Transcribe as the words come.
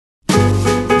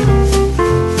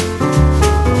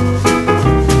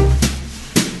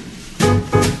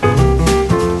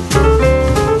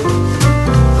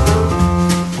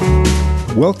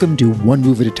Welcome to One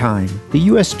Move at a Time, the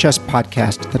U.S. Chess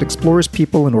podcast that explores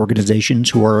people and organizations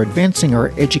who are advancing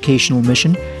our educational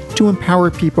mission to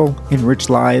empower people, enrich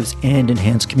lives, and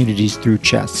enhance communities through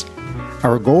chess.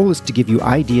 Our goal is to give you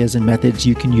ideas and methods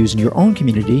you can use in your own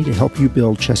community to help you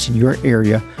build chess in your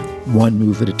area, one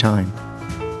move at a time.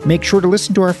 Make sure to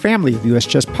listen to our family of U.S.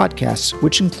 Chess podcasts,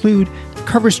 which include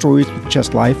Cover Stories with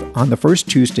Chess Life on the first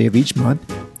Tuesday of each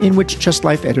month, in which Chess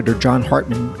Life editor John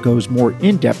Hartman goes more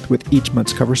in-depth with each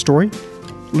month's cover story,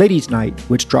 Ladies' Night,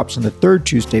 which drops on the third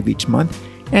Tuesday of each month,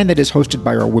 and that is hosted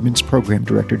by our women's program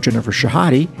director Jennifer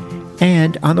Shahade,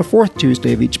 and on the fourth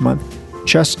Tuesday of each month,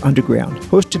 Chess Underground,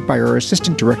 hosted by our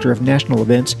assistant director of national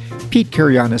events, Pete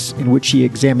Karianis, in which he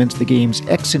examines the game's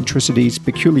eccentricities,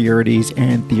 peculiarities,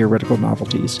 and theoretical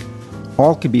novelties.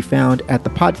 All can be found at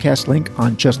the podcast link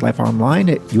on Chess Life Online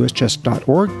at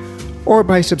uschess.org, or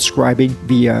by subscribing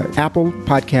via Apple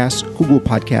Podcasts, Google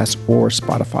Podcasts, or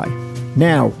Spotify.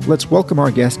 Now, let's welcome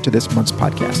our guest to this month's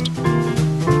podcast.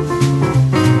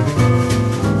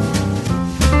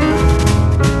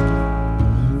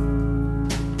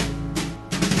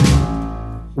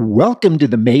 Welcome to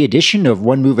the May edition of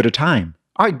One Move at a Time.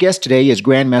 Our guest today is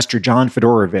Grandmaster John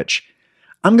Fedorovich.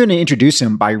 I'm going to introduce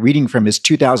him by reading from his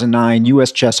 2009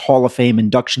 U.S. Chess Hall of Fame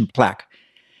induction plaque.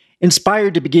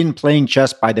 Inspired to begin playing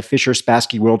chess by the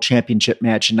Fischer-Spassky World Championship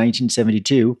match in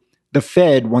 1972, the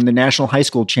Fed won the National High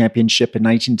School Championship in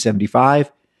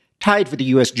 1975, tied for the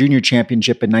U.S. Junior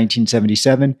Championship in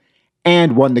 1977,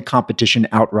 and won the competition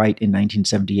outright in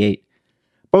 1978.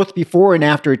 Both before and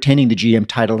after attaining the GM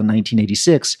title in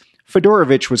 1986,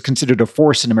 Fedorovich was considered a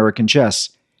force in American chess,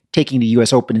 taking the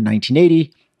U.S. Open in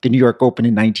 1980, the New York Open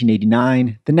in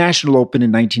 1989, the National Open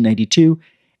in 1992,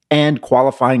 and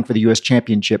qualifying for the U.S.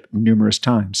 Championship numerous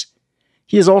times.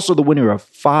 He is also the winner of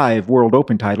 5 World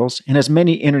Open titles and has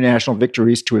many international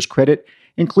victories to his credit,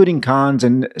 including Cannes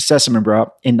and Sesimbra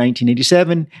in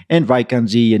 1987 and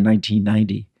Vaikanzi in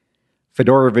 1990.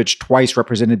 Fedorovich twice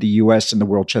represented the U.S. in the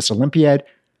World Chess Olympiad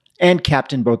and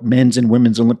captained both men's and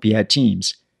women's Olympiad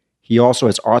teams. He also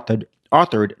has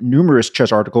authored numerous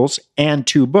chess articles and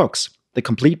 2 books, The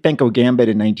Complete Benko Gambit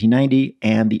in 1990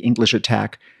 and The English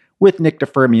Attack, with Nick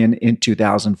DeFermian in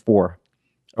 2004.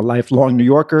 A lifelong New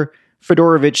Yorker,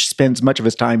 Fedorovich spends much of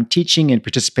his time teaching and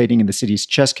participating in the city's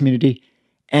chess community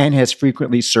and has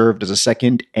frequently served as a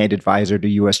second and advisor to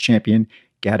U.S. champion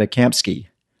Gada Kamsky.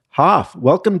 Hoff,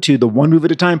 welcome to the One Move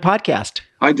at a Time podcast.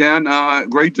 Hi, Dan.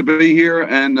 Great to be here,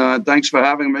 and thanks for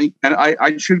having me. And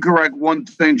I should correct one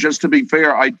thing, just to be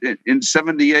fair. In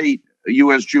 78,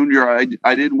 U.S. Junior, I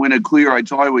didn't win it clear. I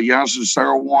tied with Yasser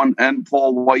Seirawan and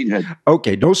Paul Whitehead.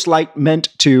 Okay, no slight meant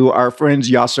to our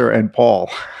friends Yasser and Paul.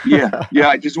 yeah.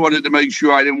 I just wanted to make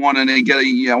sure I didn't want I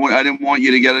didn't want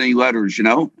you to get any letters, you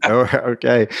know? Oh,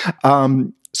 okay.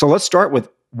 So let's start with,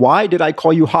 why did I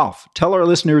call you Hoff? Tell our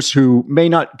listeners who may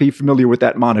not be familiar with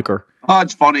that moniker. Oh,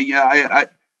 it's funny. Yeah,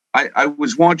 I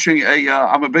was watching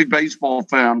I'm a big baseball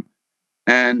fan,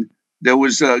 and there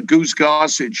was Goose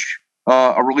Gossage,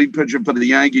 a relief pitcher for the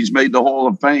Yankees, made the Hall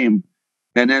of Fame.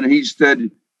 And then he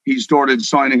said he started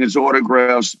signing his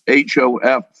autographs,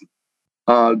 HOF,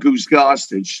 Goose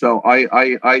Gossage. So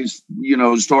I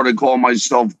started calling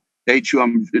myself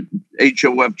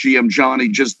HOF GM Johnny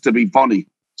just to be funny.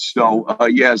 So,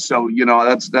 that's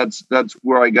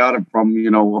where I got it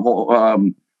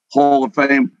from, Hall of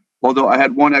Fame. Although I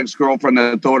had one ex-girlfriend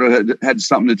that thought it had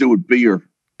something to do with beer.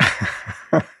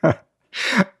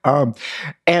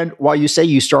 And while you say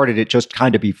you started it just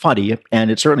kind of be funny, and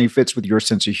it certainly fits with your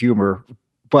sense of humor,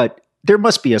 but there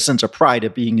must be a sense of pride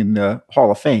of being in the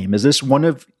Hall of Fame.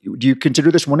 Do you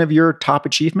consider this one of your top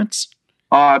achievements?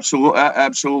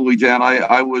 Absolutely, Dan.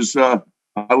 I was,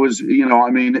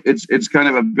 it's kind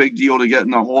of a big deal to get in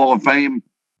the Hall of Fame,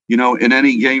 in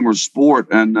any game or sport,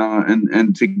 and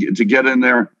to get in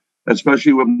there,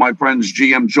 especially with my friends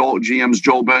GMs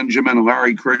Joel Benjamin,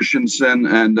 Larry Christensen,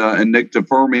 and Nick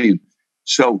DeFermian.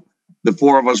 So the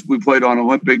 4 of us, we played on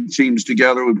Olympic teams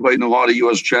together. We played in a lot of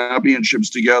U.S.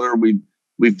 championships together.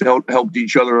 We've helped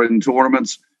each other in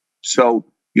tournaments. So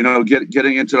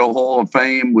getting into the Hall of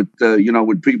Fame with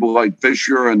people like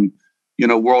Fischer and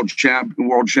world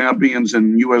champions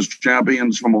and U.S.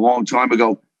 champions from a long time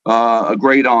ago, a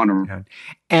great honor.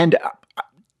 And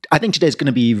I think today's going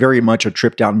to be very much a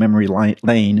trip down memory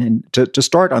lane. And to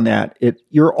start on that,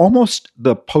 you're almost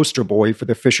the poster boy for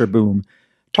the Fischer boom.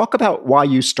 Talk about why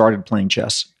you started playing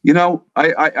chess.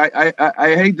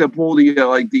 I hate to pull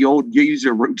the old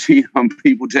geezer routine on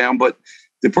people down, but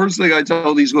the first thing I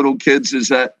tell these little kids is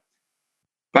that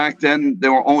back then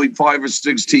there were only 5 or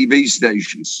 6 TV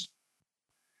stations,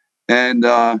 and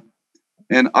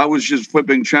And I was just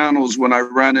flipping channels when I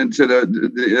ran into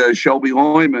the Shelby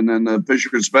Lyman and the Fisher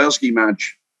Spassky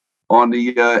match on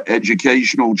the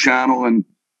educational channel. And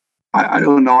I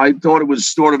don't know, I thought it was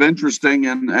sort of interesting,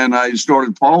 and I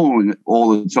started following it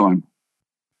all the time.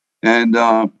 And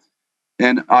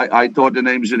I thought the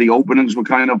names of the openings were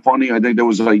kind of funny. I think there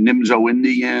was like Nimzo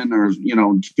Indian, or,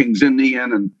 Kings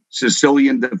Indian and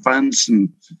Sicilian Defense and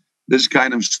this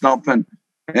kind of stuff.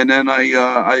 And then I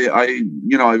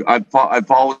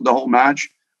followed the whole match.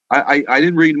 I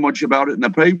didn't read much about it in the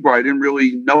paper. I didn't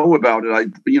really know about it. I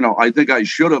think I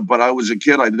should have, but I was a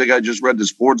kid. I think I just read the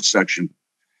sports section.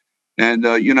 And,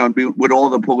 with all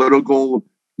the political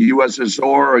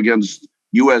USSR against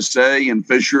USA and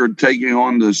Fisher taking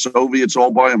on the Soviets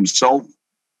all by himself,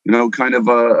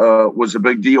 was a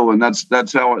big deal. And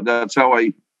that's how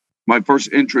my first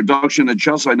introduction to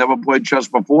chess. I never played chess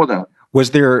before that.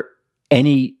 Was there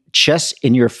any chess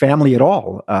in your family at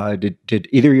all? Did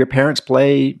either of your parents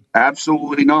play?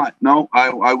 Absolutely not. No,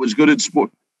 I was good at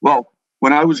sport. Well,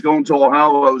 when I was going to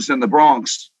Ohio, I was in the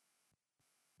Bronx.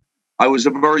 I was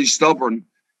very stubborn,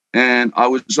 and I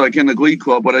was like in the Glee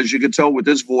Club. But as you could tell with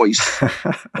this voice,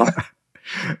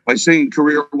 my singing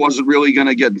career wasn't really going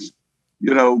to get,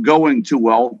 going too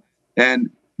well. And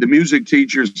the music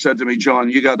teacher said to me, "John,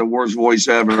 you got the worst voice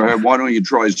ever. Why don't you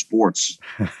try sports?"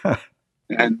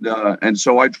 And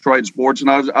so I tried sports, and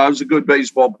I was a good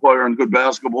baseball player and good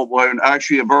basketball player, and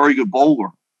actually a very good bowler.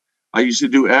 I used to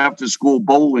do after school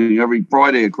bowling every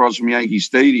Friday across from Yankee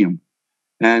Stadium,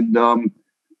 and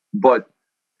but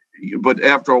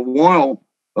after a while,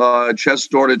 chess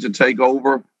started to take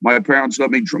over. My parents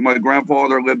let me. My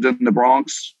grandfather lived in the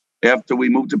Bronx after we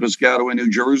moved to Piscataway, New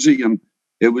Jersey, and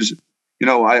it was.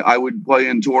 I would play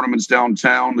in tournaments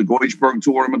downtown, the Goichberg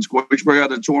tournaments. Goichberg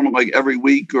had a tournament like every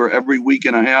week or every week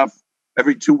and a half,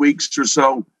 every 2 weeks or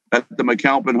so at the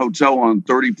McAlpin Hotel on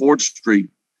 34th Street.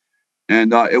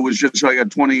 And it was just like a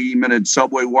 20-minute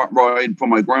subway ride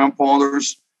from my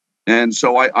grandfather's. And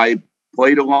so I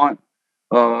played a lot.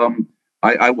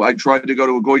 I tried to go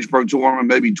to a Goichberg tournament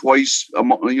maybe twice a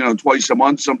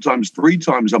month, sometimes 3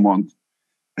 times a month.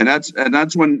 And that's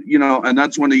when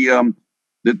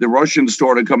the Russians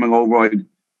started coming over. I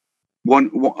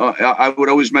would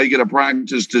always make it a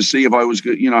practice to see if I was,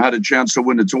 had a chance to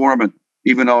win the tournament,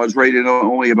 even though I was rated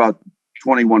only about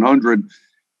 2,100.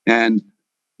 And,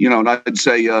 and I'd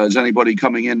say, is anybody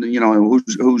coming in,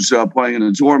 who's playing in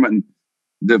the tournament? And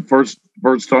the first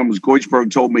time was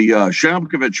Goichberg told me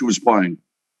Shamkovich was playing.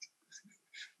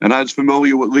 And I was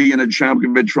familiar with Leonid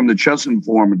Shamkovich from the chess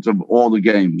informant of all the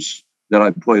games that I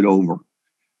played over.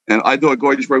 And I thought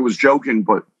Goichberg was joking,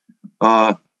 but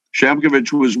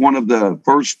Shamkovich was one of the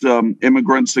first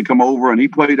immigrants to come over, and he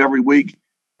played every week.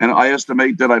 And I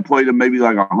estimate that I played him maybe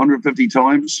like 150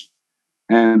 times.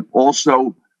 And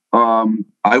also,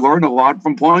 I learned a lot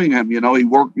from playing him. He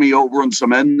worked me over in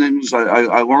some endings.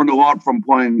 I learned a lot from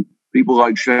playing people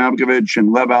like Shamkovich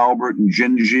and Lev Albert and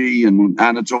Jinji and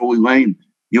Anatoly Lane.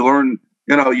 You learn.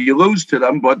 You lose to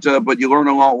them, but you learn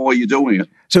a lot while you're doing it.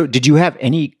 So did you have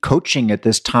any coaching at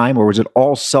this time, or was it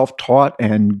all self-taught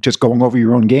and just going over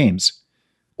your own games?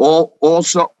 All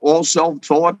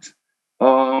self-taught.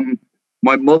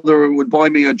 My mother would buy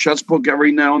me a chess book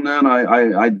every now and then.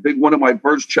 I think one of my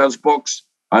first chess books,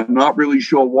 I'm not really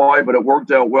sure why, but it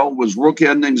worked out well, was Rook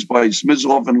Endings by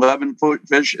Smyslov and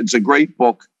Levenfish. It's a great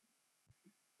book.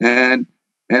 And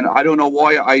I don't know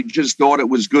why, I just thought it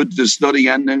was good to study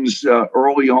endings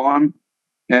early on.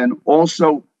 And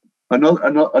also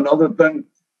another thing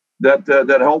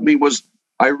that helped me was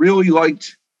I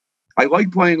liked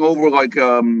playing over like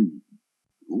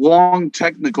long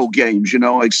technical games,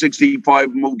 like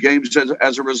 65 move games.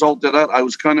 As a result of that, I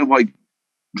was kind of like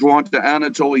drawn to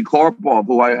Anatoly Karpov,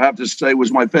 who I have to say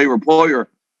was my favorite player,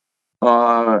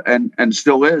 and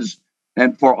still is.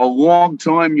 And for a long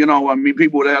time,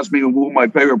 people would ask me who my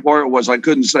favorite player was. I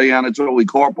couldn't say Anatoly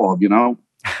Karpov,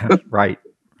 Right.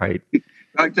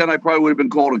 Back then, I probably would have been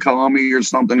called a Kalami or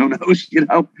something. Who knows,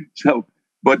 So,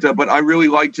 but I really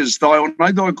liked his style, and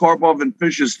I thought Karpov and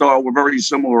Fischer's style were very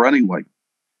similar anyway.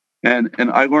 And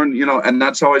I learned, and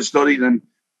that's how I studied. And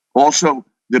also,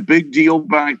 the big deal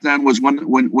back then was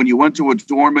when you went to a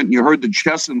tournament and you heard the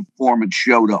chess informant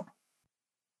showed up.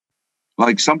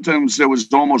 Like sometimes there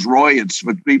was almost riots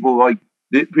with people. Like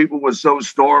people were so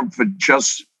starved for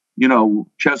chess,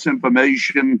 chess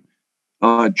information,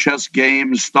 chess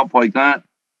games, stuff like that.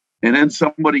 And then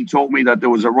somebody told me that there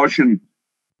was a Russian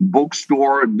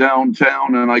bookstore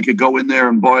downtown, and I could go in there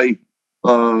and buy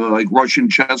like Russian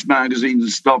chess magazines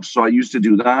and stuff. So I used to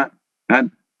do that,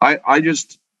 and I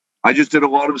just did a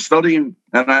lot of studying,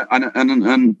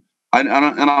 and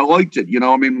I liked it.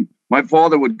 I mean, my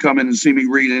father would come in and see me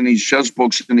reading these chess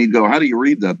books, and he'd go, "How do you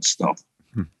read that stuff?"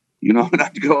 And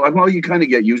I'd go, "Well, you kind of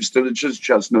get used to it. It's just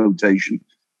chess notation."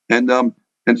 And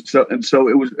so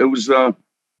it was. I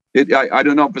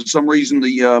don't know, for some reason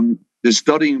the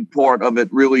studying part of it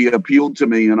really appealed to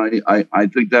me, and I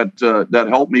think that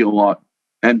helped me a lot.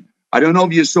 And I don't know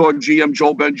if you saw GM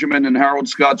Joel Benjamin and Harold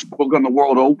Scott's book on the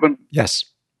World Open. Yes,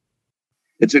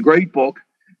 it's a great book,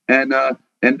 and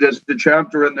there's the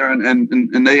chapter in there,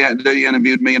 and they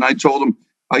interviewed me, and I told them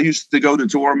I used to go to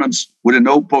tournaments with a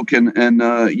notebook and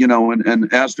ask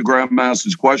the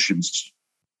grandmasters questions.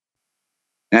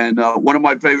 And one of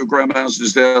my favorite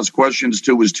grandmasters to ask questions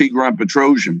to was Tigran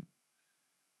Petrosian,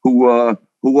 who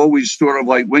always sort of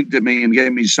like winked at me and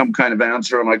gave me some kind of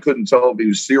answer, and I couldn't tell if he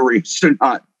was serious or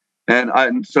not.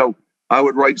 And so I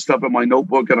would write stuff in my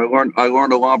notebook, and I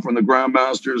learned a lot from the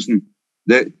grandmasters. And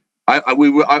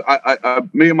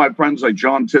me and my friends like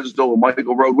John Tisdale and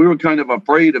Michael Rode, we were kind of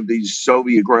afraid of these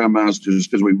Soviet grandmasters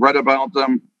because we read about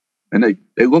them, and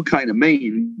they look kind of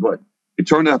mean, but it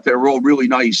turned out they were all really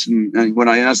nice. And when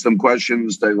I asked them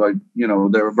questions, they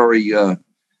were very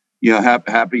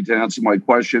happy to answer my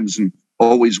questions and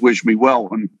always wish me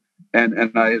well.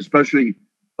 And I especially,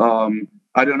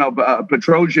 I don't know,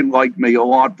 Petrosian liked me a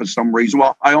lot for some reason.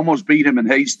 Well, I almost beat him in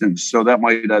Hastings, so that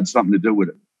might have had something to do with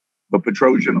it. But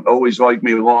Petrosian always liked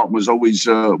me a lot and was always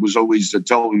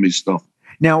telling me stuff.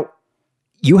 Now,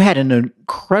 you had an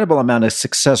incredible amount of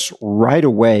success right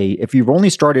away. If you've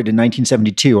only started in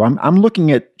 1972, I'm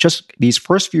looking at just these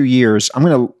first few years. I'm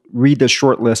going to read this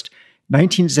short list.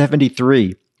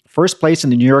 1973, first place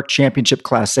in the New York Championship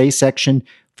Class A section,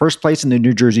 first place in the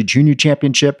New Jersey Junior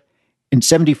Championship. In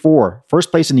 74,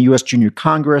 first place in the U.S. Junior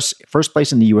Congress, first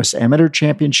place in the U.S. Amateur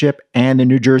Championship, and the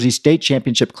New Jersey State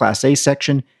Championship Class A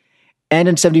section. And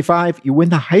in 75, you win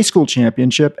the high school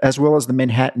championship as well as the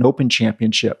Manhattan Open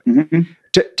Championship. Mm-hmm.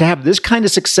 To have this kind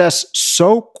of success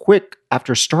so quick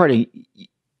after starting,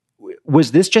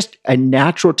 was this just a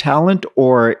natural talent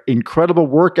or incredible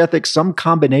work ethic, some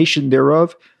combination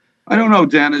thereof? I don't know,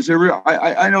 Dan. Is there?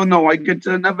 I don't know. I could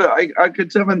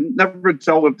never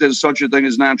tell if there's such a thing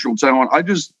as natural talent. I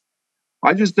just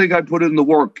think I put in the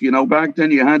work. Back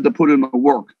then you had to put in the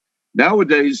work.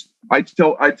 Nowadays, I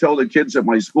tell the kids at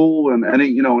my school and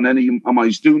any of my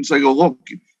students, I go, look,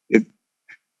 if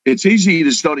it's easy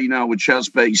to study now with chess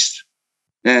base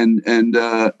and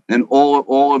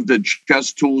all of the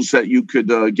chess tools that you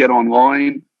could get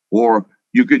online, or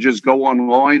you could just go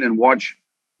online and watch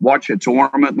a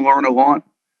tournament and learn a lot.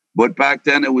 But back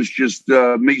then it was just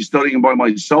me studying by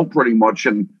myself pretty much,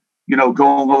 and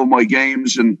going over my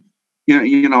games, and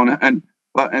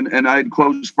and I had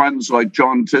close friends like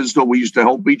John Tisdale. We used to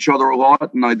help each other a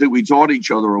lot, and I think we taught each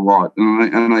other a lot.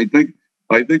 And I think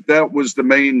that was the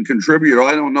main contributor.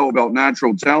 I don't know about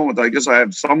natural talent. I guess I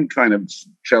have some kind of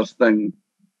chess thing,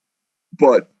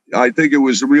 but I think it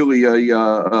was really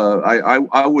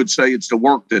I would say it's the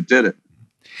work that did it.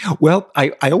 Well,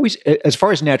 I always, as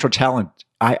far as natural talent,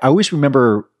 I always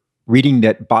remember reading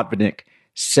that Botvinnik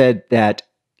said that,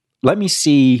 let me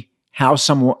see how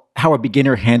a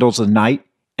beginner handles a knight,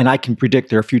 and I can predict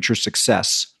their future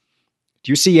success.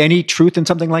 Do you see any truth in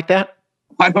something like that?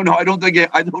 I don't know. I don't think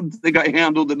I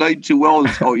handled the knight too well,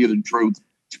 to tell you the truth.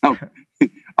 So,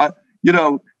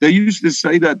 they used to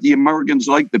say that the Americans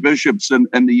like the bishops, and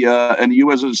the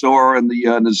USSR and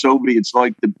the Soviets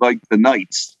like the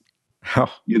knights.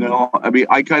 Oh. I mean,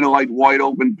 I kind of like wide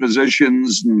open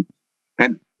positions,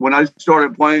 and when I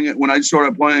started playing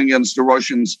against the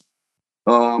Russians,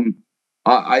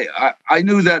 I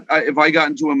knew that if I got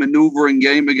into a maneuvering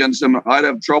game against them, I'd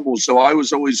have trouble. So I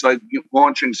was always like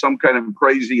launching some kind of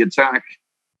crazy attack,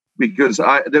 because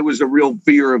there was a real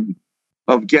fear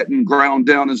of getting ground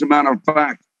down. As a matter of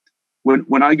fact,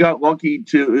 when I got lucky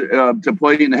to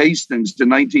play in Hastings in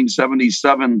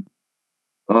 1977.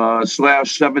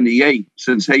 /78,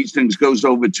 since Hastings goes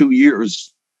over 2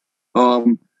 years.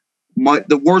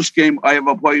 The worst game I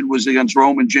ever played was against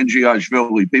Roman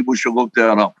Djindjiashvili. People should look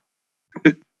that up.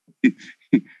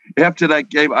 After that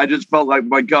game, I just felt like,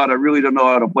 my God, I really don't know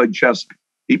how to play chess.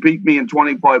 He beat me in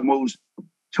 25 moves.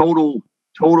 Total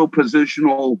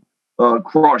positional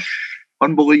crush.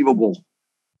 Unbelievable.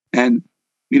 And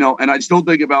and I still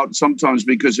think about it sometimes,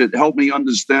 because it helped me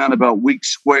understand about weak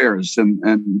squares and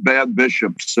bad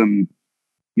bishops, and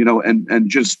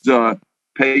just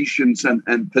patience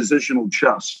and positional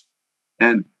chess.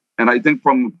 And I think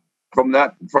from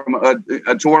a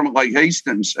tournament like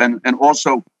Hastings, and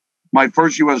also my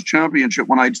first U.S. championship,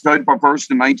 when I studied for first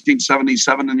in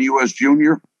 1977 in the U.S.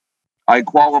 Junior, I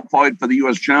qualified for the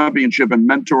U.S. championship in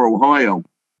Mentor, Ohio.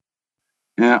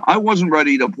 And I wasn't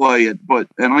ready to play it,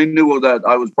 and I knew that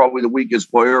I was probably the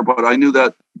weakest player, but I knew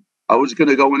that I was going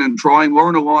to go in and try and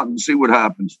learn a lot and see what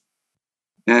happens.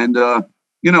 And,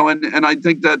 and I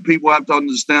think that people have to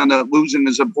understand that losing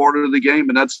is a part of the game,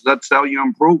 and that's how you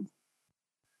improve.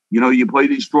 You play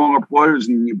these stronger players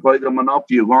and you play them enough,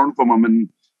 you learn from them.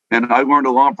 And I learned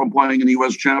a lot from playing in the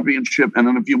U.S. Championship. And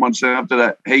then a few months after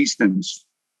that, Hastings.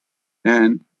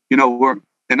 And,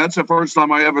 and that's the first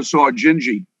time I ever saw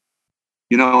Gingy.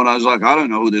 And I was like, I don't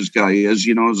know who this guy is.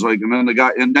 It's like,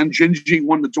 and then Gingy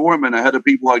won the tournament ahead of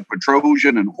people like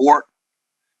Petrosian and Hort.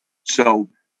 So,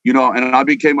 and I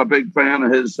became a big fan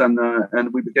of his, and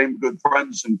we became good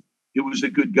friends. And he was a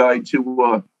good guy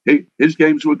too. His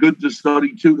games were good to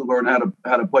study too, to learn how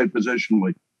to play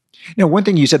positionally. One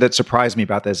thing you said that surprised me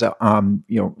about this,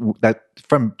 that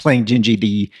from playing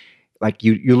Gingy,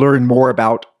 you learn more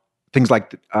about things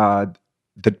like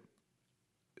the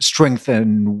strength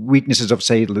and weaknesses of,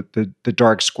 say, the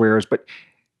dark squares, but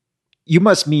you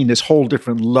must mean this whole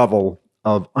different level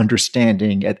of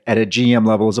understanding at a GM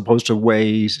level, as opposed to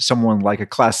ways someone like a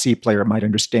Class C player might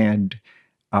understand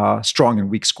strong and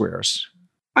weak squares.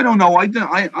 I don't know. I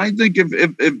think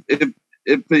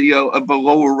if a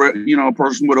lower, a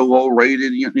person with a low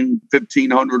rated in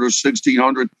 1,500 or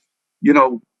 1,600,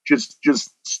 just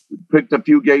picked a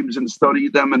few games and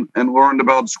studied them and learned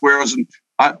about squares.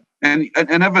 And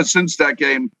ever since that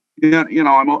game,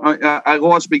 I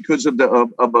lost because of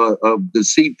the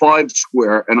C5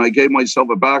 square, and I gave myself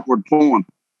a backward pawn.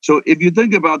 So if you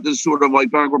think about this sort of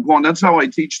like backward pawn, that's how I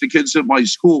teach the kids at my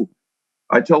school.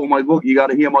 I tell them, like, look, you got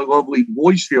to hear my lovely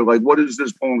voice here. Like, what is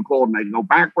this pawn called? And they go,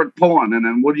 backward pawn. And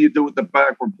then what do you do with the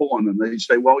backward pawn? And they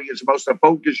say, well, you're supposed to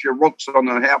focus your rooks on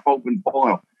the half-open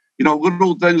pawn.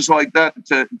 Little things like that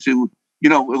to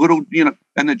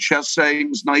and the chess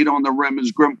sayings, knight on the rim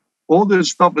is grim. All this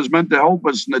stuff is meant to help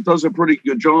us, and it does a pretty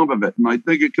good job of it. And I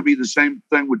think it could be the same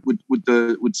thing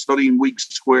with studying weak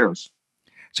squares.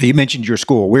 So you mentioned your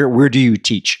school. Where do you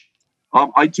teach?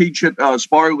 I teach at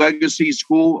Spar Legacy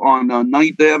School on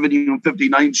 9th Avenue and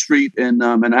 59th Street in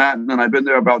Manhattan, and I've been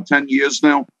there about 10 years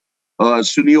now.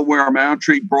 Sunil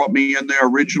Weramantry brought me in there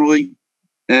originally,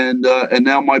 and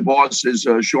now my boss is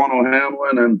Sean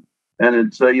O'Hanlon, and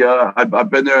it's I've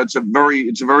been there. It's a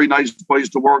very nice place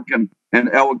to work, and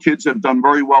our kids have done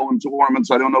very well in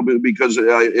tournaments. I don't know because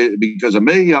of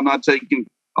me.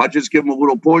 I just give them a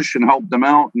little push and help them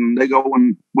out, and they go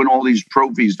and win all these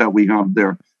trophies that we have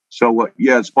there. So,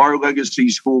 Spar Legacy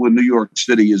School in New York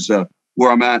City is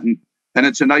where I'm at. And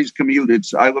it's a nice commute.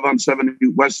 I live on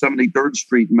West 73rd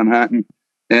Street in Manhattan,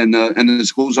 and the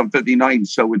school's on 59th.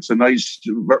 So it's a nice,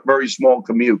 very small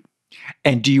commute.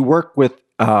 And do you work with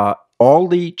all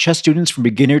the chess students from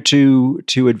beginner to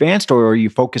advanced, or are you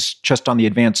focused just on the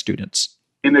advanced students?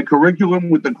 In the curriculum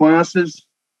with the classes,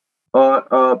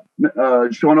 Sean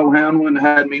O'Hanlon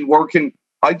had me working.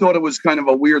 I thought it was kind of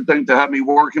a weird thing to have me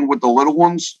working with the little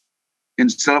ones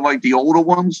instead of like the older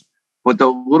ones, but the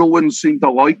little ones seem to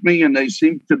like me, and they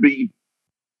seem to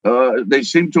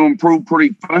improve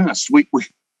pretty fast.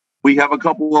 We have a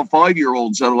couple of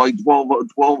 5-year-olds that are like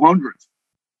 1,200,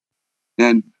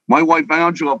 and my wife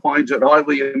Angela finds it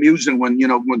highly amusing when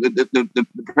the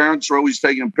parents are always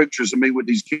taking pictures of me with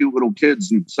these cute little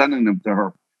kids and sending them to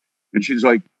her, and she's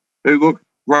like, "Hey, look,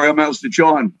 Grandmaster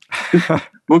John,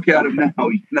 look at him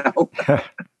now."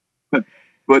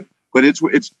 But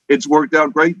it's worked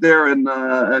out great there, and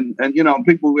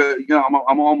people,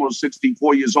 I'm almost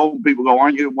 64 years old. People go,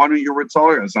 why don't you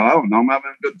retire? I say, I don't know, I'm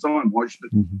having a good time.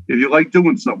 If you like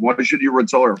doing something, why should you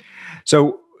retire?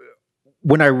 So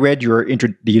when I read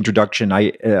the introduction,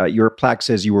 your plaque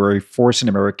says you were a force in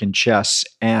American chess,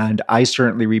 and I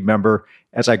certainly remember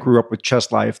as I grew up with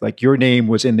Chess Life, like your name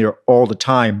was in there all the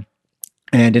time.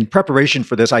 And in preparation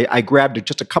for this, I grabbed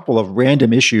just a couple of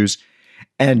random issues,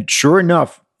 and sure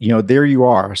enough, there you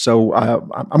are. So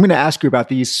I'm going to ask you about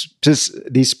these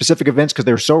specific events because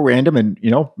they're so random, and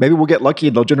maybe we'll get lucky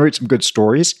and they'll generate some good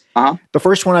stories. Uh-huh. The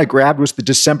first one I grabbed was the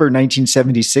December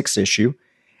 1976 issue,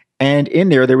 and in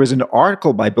there was an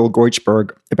article by Bill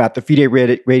Goichberg about the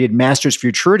FIDE-rated Masters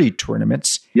Futurity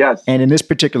tournaments. Yes. And in this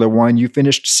particular one, you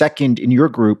finished second in your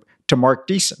group to Mark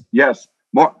Deason. Yes,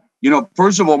 Mark.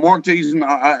 First of all, Mark Deason,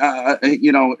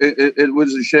 it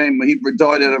was a shame. He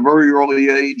retired at a very early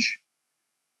age,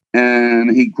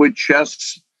 and he quit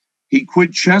chess. He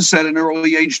quit chess at an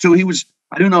early age too. He was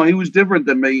different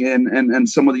than me and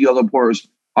some of the other players.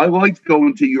 I liked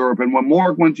going to Europe, and when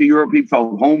Mark went to Europe, he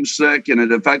felt homesick, and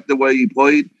it affected the way he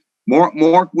played. Mark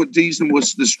with Deason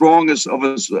was the strongest of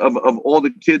all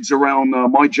the kids around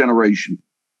my generation.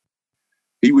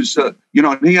 He was, and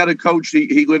he had a coach.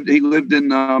 He lived in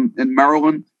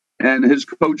Maryland, and his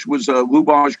coach was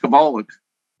Lubaj Kovalik,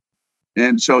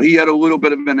 and so he had a little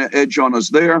bit of an edge on us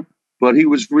there. But he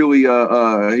was really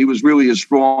a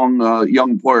strong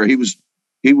young player. He was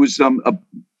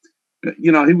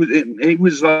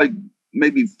like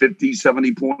maybe 50,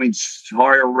 70 points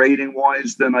higher rating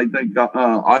wise than I think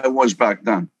I was back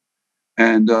then.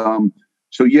 And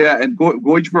so, yeah, and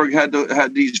Goigsberg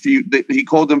had these, he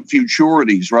called them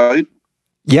futurities, right?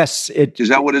 Yes. Is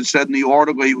that what it said in the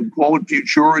article? He would call it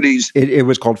futurities. It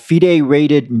was called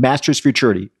FIDE-rated Masters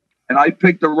Futurity. And I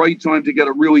picked the right time to get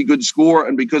a really good score.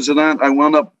 And because of that, I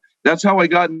wound up, that's how I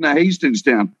got into Hastings,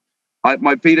 Dan.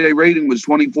 My FIDE rating was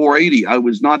 2480. I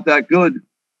was not that good.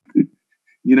 It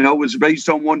was based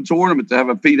on one tournament to have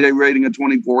a FIDE rating of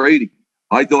 2480.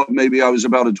 I thought maybe I was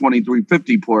about a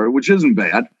 2350 player, which isn't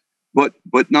bad, but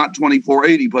not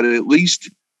 2480. But at least,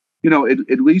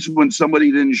 at least when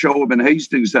somebody didn't show up in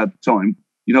Hastings at the time,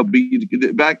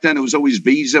 back then it was always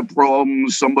visa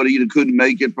problems, somebody that couldn't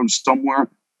make it from somewhere,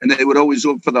 and they would always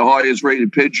look for the highest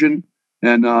rated pigeon,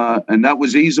 and that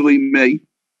was easily me.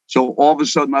 So all of a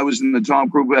sudden I was in the top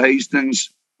group of Hastings.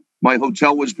 My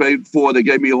hotel was paid for. They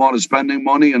gave me a lot of spending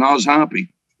money, and I was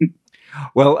happy.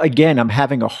 Well, again, I'm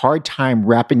having a hard time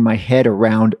wrapping my head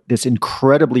around this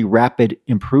incredibly rapid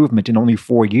improvement in only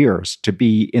 4 years to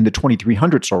be in the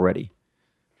 2300s already.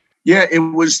 Yeah, it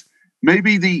was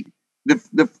maybe the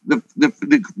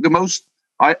most.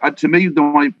 To me,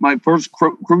 my first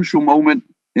crucial moment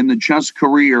in the chess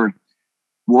career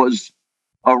was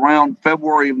around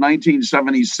February of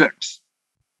 1976.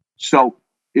 So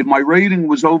if my rating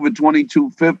was over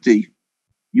 2250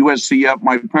 USCF,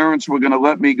 my parents were going to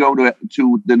let me go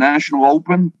to the National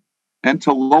Open and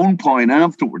to Lone Pine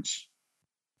afterwards.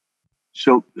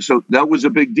 So that was a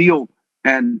big deal.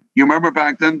 And you remember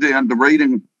back then, Dan, the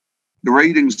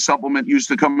rating supplement used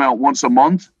to come out once a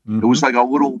month. Mm-hmm. It was like a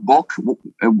little book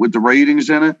with the ratings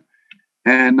in it.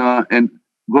 And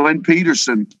Glenn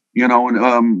Peterson,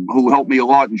 who helped me a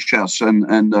lot in chess,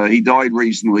 and he died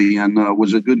recently, and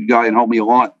was a good guy and helped me a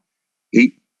lot.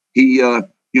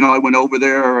 I went over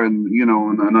there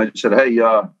and I said, hey,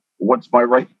 what's my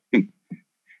rating?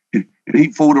 And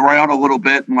he fooled around a little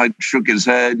bit and like shook his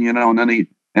head, and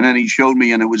then he showed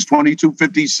me, and it was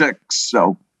 2256.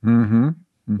 So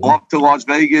off to Las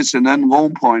Vegas and then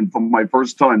Lone Pine for my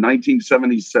first time,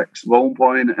 1976, Lone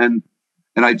Pine, and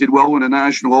I did well in the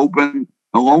National Open.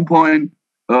 And Lone Pine,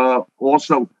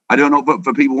 also, I don't know, but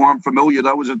for people who aren't familiar,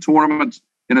 that was a tournament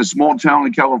in a small town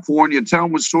in California.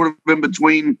 Town was sort of in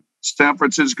between San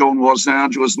Francisco and Los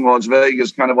Angeles and Las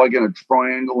Vegas, kind of like in a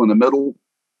triangle in the middle.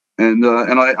 And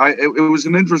it was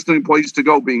an interesting place to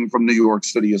go, being from New York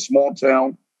City, a small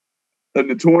town. And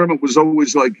the tournament was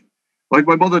always like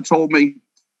my mother told me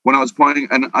when I was playing,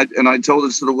 and I told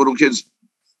this to the little kids,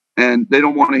 and they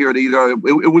don't want to hear it either.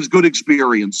 It was good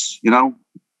experience,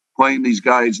 playing these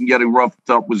guys and getting roughed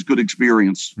up was good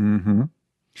experience. Mm-hmm.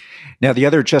 Now, the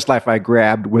other Chess Life I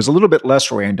grabbed was a little bit less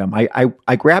random.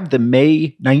 I grabbed the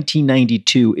May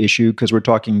 1992 issue because we're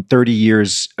talking 30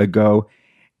 years ago.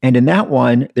 And in that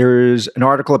one, there's an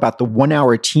article about the 1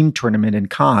 hour team tournament in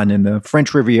Cannes in the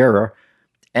French Riviera.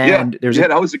 And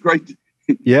that was a great.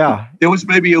 Yeah. There was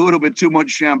maybe a little bit too much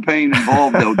champagne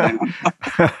involved, though, Dan.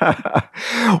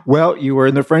 Well, you were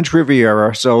in the French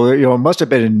Riviera, so it must have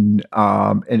been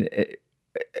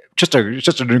just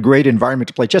a great environment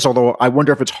to play chess. Although I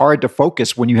wonder if it's hard to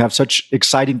focus when you have such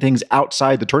exciting things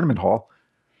outside the tournament hall.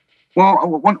 Well,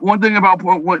 one thing about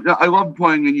I love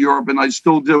playing in Europe, and I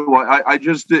still do. I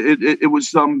just it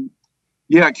was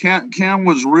Cannes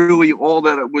was really all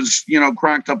that it was,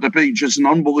 cracked up to be. Just an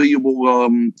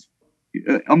unbelievable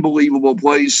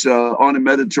place on the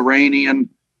Mediterranean.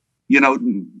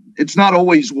 It's not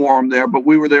always warm there, but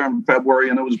we were there in February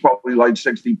and it was probably like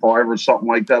 65 or something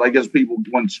like that. I guess people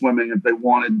went swimming if they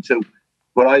wanted to,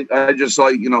 but I just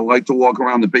like to walk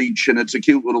around the beach, and it's a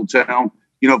cute little town,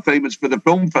 famous for the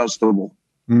film festival,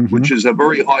 which is a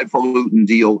very highfalutin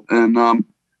deal. And,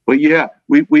 but yeah,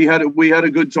 we had a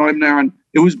good time there, and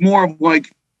it was more of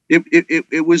like,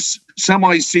 it was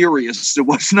semi-serious. It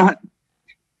was not,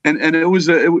 and it was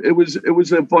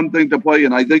a fun thing to play.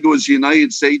 And I think it was the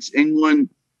United States, England,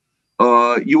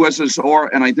 USSR,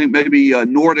 and I think maybe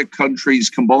Nordic countries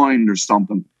combined or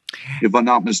something, if I'm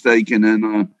not mistaken.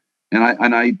 And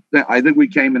I think we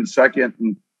came in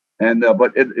second.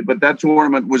 But that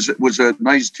tournament was a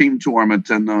nice team tournament,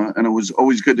 and it was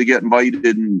always good to get invited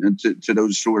to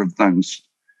those sort of things.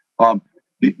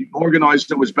 The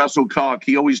organizer was Bessel Koch.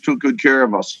 He always took good care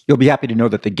of us. You'll be happy to know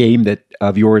that the game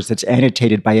of yours that's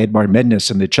annotated by Edmar Mednis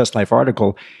in the Chess Life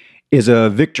article is a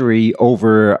victory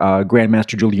over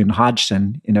Grandmaster Julian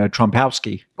Hodgson in a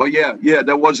Trompowsky. Oh yeah,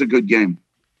 that was a good game.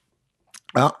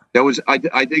 Well, that was. I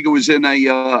think it was in a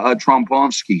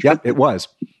Trompowsky. Yep, it was.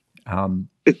 And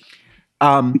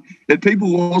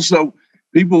people also,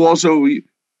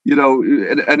 you know,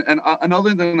 and another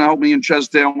thing that helped me in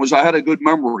Chestown was I had a good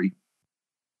memory.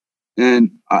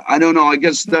 And I don't know. I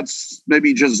guess that's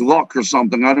maybe just luck or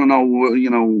something. I don't know. You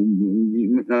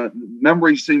know,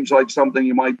 memory seems like something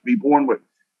you might be born with.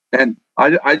 And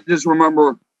I just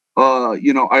remember,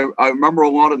 you know, I remember a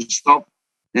lot of stuff.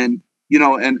 And you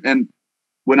know, and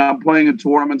when I'm playing in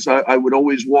tournaments, I would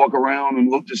always walk around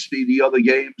and look to see the other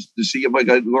games to see if I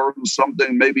could learn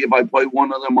something. Maybe if I play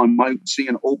one of them, I might see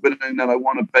an opening that I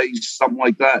want to face, something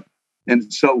like that.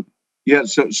 And so. Yeah,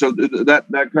 so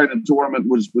that kind of tournament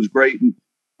was great,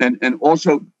 and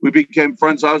also we became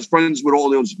friends. I was friends with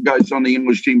all those guys on the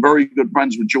English team. Very good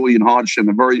friends with Julian Hodgson,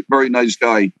 a very very nice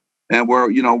guy, and we're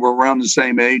around the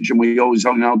same age, and we always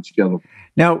hung out together.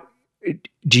 Now,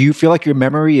 do you feel like your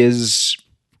memory is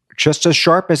just as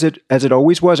sharp as it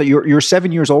always was? You're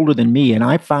 7 years older than me, and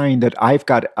I find that I've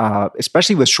got,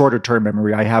 especially with shorter term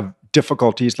memory, I have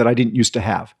difficulties that I didn't used to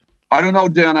have. I don't know,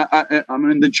 Dan. I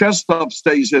mean, the chess stuff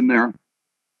stays in there.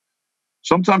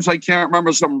 Sometimes I can't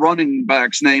remember some running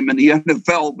back's name in the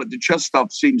NFL, but the chess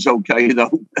stuff seems okay,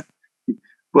 though.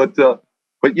 but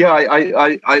yeah,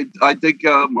 I think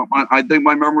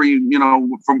my memory, you know,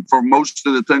 from most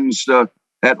of the things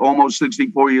at almost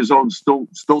 64 years old, still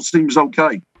seems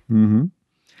okay. Mm-hmm.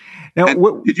 Now,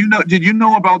 did you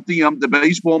know about the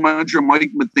baseball manager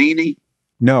Mike Matheny?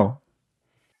 No.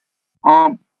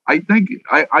 I think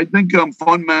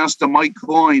Fun Master Mike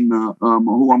Klein,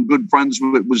 who I'm good friends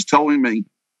with, was telling me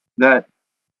that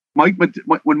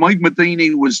when Mike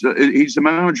Matheny was, he's the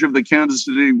manager of the Kansas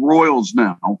City Royals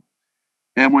now,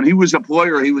 and when he was a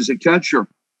player, he was a catcher,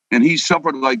 and he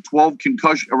suffered like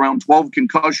around 12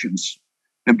 concussions.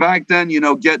 And back then, you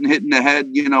know, getting hit in the head,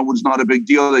 you know, was not a big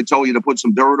deal. They told you to put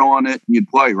some dirt on it and you'd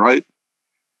play, right?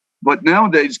 But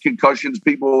nowadays, concussions,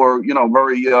 people are, you know,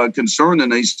 very concerned,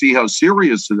 and they see how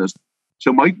serious it is.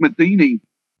 So Mike Matheny,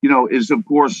 you know, is, of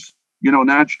course, you know,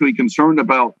 naturally concerned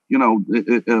about, you know,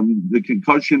 the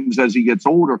concussions as he gets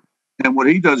older. And what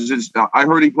he does is, I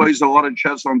heard he plays a lot of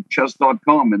chess on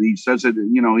chess.com, and he says it,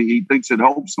 you know, he thinks it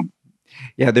helps him.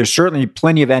 Yeah, there's certainly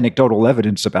plenty of anecdotal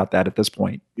evidence about that at this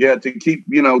point. Yeah, to keep,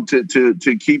 you know,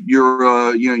 to keep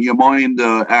your, you know, your mind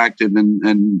active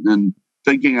and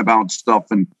thinking about stuff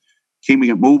and keeping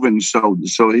it moving, so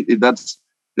that's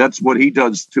what he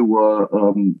does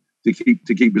to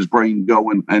keep his brain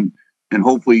going and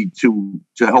hopefully to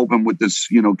help him with this,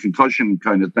 you know, concussion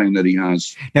kind of thing that he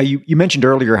has. Now, you mentioned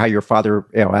earlier how your father,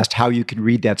 you know, asked how you can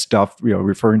read that stuff, you know,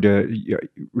 referring to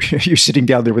you're sitting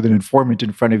down there with an informant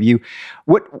in front of you.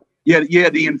 What? Yeah,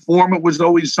 the informant was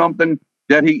always something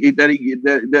that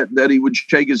he would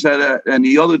shake his head at, and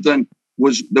the other thing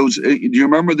was those. Do you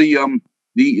remember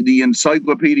the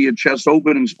Encyclopedia Chess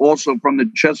Openings, also from the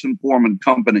Chess Informant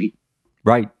Company?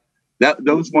 Right.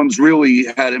 Those ones really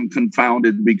had him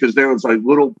confounded because there was like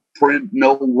little print,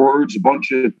 no words, a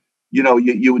bunch of, you know,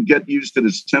 you would get used to the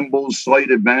symbols,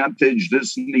 slight advantage,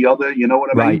 this and the other, you know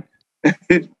what I mean?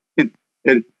 Right.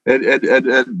 and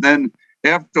then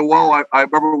after a while, I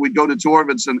remember we'd go to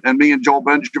tournaments and me and Joel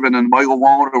Benjamin and Michael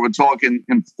Wallner were talking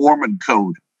informant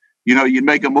code. You know, you'd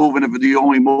make a move, and if the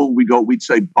only move we'd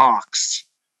say box.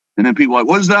 And then people were like,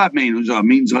 what does that mean? It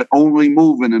means like only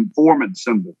move an informant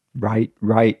symbol. Right.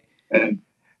 And,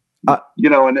 you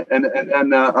know,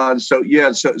 so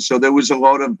there was a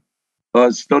lot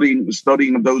of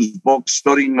studying of those books,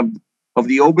 studying of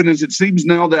the openings. It seems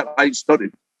now that I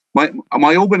studied,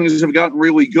 my openings have gotten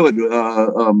really good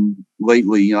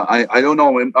lately. I don't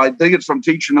know. I think it's from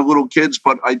teaching the little kids,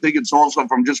 but I think it's also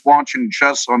from just watching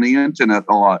chess on the internet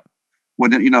a lot.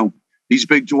 When, you know, these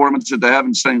big tournaments that they have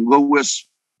in St. Louis,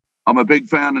 I'm a big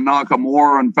fan of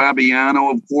Nakamura and Fabiano,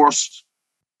 of course.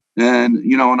 And,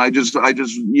 you know, and I just,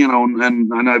 you know,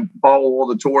 and I follow all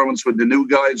the tournaments with the new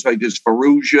guys like this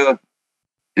Ferrugia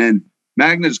and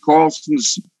Magnus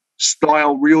Carlsen's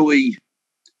style really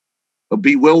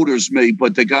bewilders me,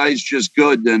 but the guy's just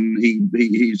good. And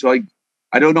he's like,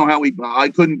 I don't know how I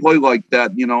couldn't play like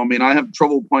that. You know, I mean, I have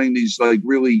trouble playing these like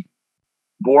really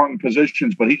boring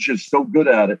positions, but he's just so good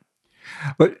at it.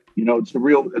 But, you know, it's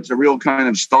a real kind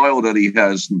of style that he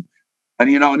has.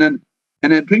 And you know, and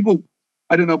then people,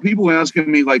 I don't know, people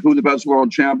asking me like who the best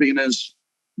world champion is.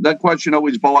 That question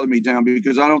always bothered me, Dan,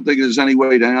 because I don't think there's any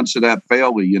way to answer that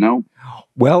fairly, you know?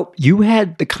 Well, you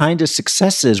had the kind of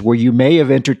successes where you may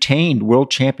have entertained world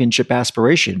championship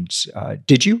aspirations.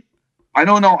 Did you? I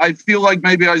don't know. I feel like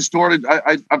maybe I started.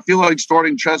 I feel like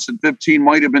starting chess at 15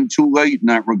 might have been too late in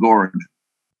that regard.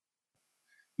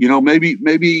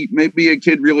 Maybe a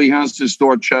kid really has to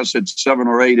start chess at 7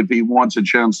 or 8 if he wants a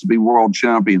chance to be world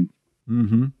champion.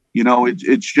 Mm-hmm.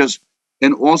 It's just,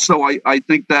 and also I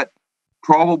think that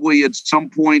probably at some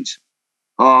point,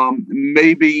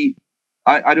 maybe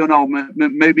I don't know,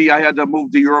 maybe I had to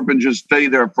move to Europe and just stay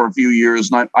there for a few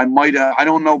years. And I might, I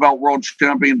don't know about world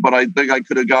champion, but I think I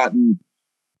could have gotten,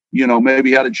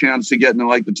 maybe had a chance to get into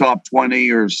like the top 20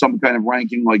 or some kind of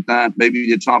ranking like that. Maybe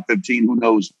the top 15, who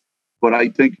knows? But I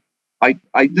think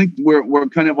we're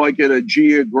kind of like at a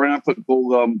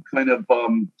geographical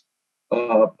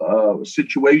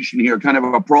situation here, kind of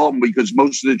a problem, because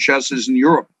most of the chess is in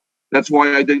Europe. That's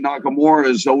why I think Nakamura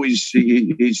is always,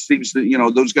 he seems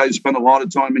to, those guys spend a lot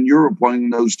of time in Europe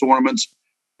playing those tournaments,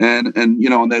 and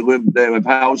they have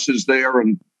houses there,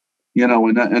 and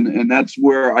that's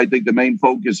where I think the main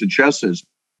focus of chess is.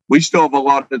 We still have a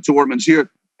lot of tournaments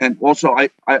here. And also,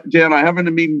 Dan, I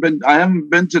haven't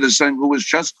been to the St. Louis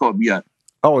Chess Club yet.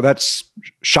 Oh, that's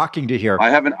shocking to hear.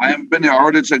 I haven't been there. I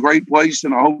heard it's a great place,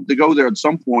 and I hope to go there at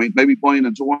some point. Maybe playing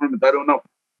a tournament. I don't know.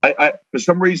 I for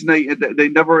some reason they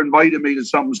never invited me to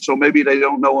something, so maybe they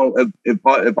don't know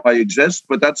if I exist.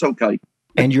 But that's okay.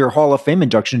 And your Hall of Fame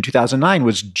induction in 2009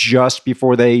 was just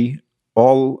before they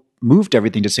all moved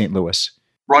everything to St. Louis.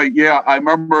 Right. Yeah, I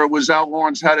remember it was Al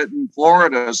Lawrence had it in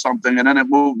Florida or something, and then it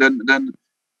moved, and then.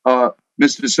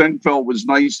 Mr. Senkfeld was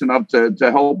nice enough to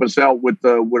help us out with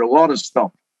a lot of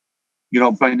stuff,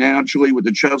 financially with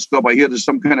the chess club. I hear there's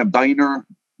some kind of diner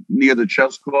near the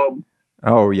chess club.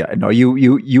 Oh yeah, no,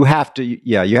 you have to,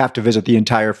 you have to visit the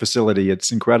entire facility.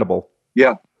 It's incredible.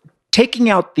 Yeah. Taking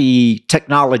out the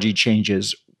technology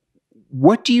changes,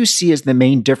 what do you see as the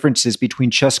main differences between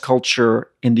chess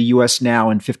culture in the U.S. now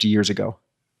and 50 years ago?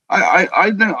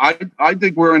 I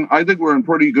think we're in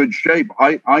pretty good shape.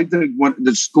 I think when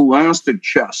the scholastic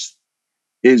chess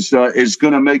is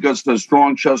going to make us a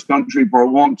strong chess country for a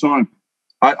long time.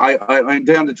 I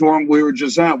down the tournament we were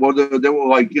just at. Well, there were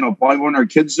like 500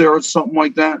 kids there or something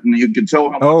like that, and you could tell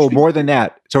how much. Oh, more than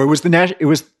that. So it was the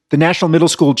National Middle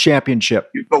School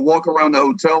Championship. You go walk around the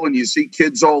hotel and you see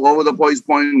kids all over the place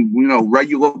playing,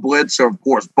 regular blitz, or of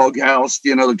course Bug House.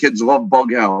 The kids love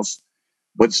Bug House,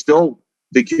 but still.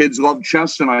 The kids love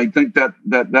chess, and I think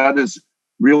that is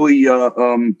really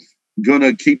going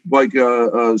to keep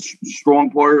strong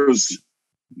players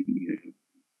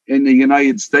in the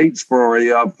United States for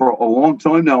a long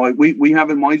time now. Like we have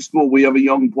in my school, we have a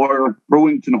young player,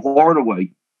 Brewington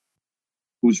Hardaway,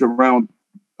 who's around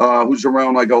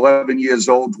like 11 years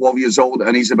old, 12 years old,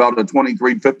 and he's about a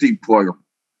 2350 player,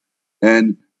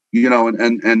 and.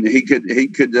 And he could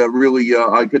really,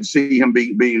 I could see him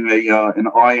being an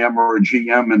IM or a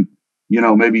GM in,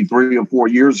 maybe 3 or 4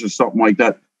 years or something like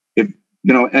that. And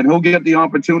he'll get the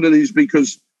opportunities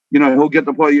because, he'll get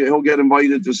to play, he'll get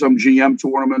invited to some GM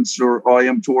tournaments or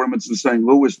IM tournaments in St.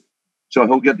 Louis. So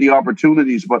he'll get the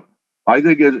opportunities. But I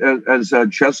think as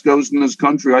chess goes in this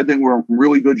country, I think we're in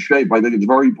really good shape. I think it's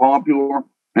very popular,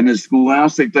 and the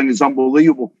scholastic thing is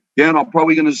unbelievable. Dan, I'm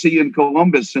probably going to see you in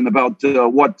Columbus in about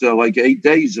like 8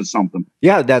 days or something.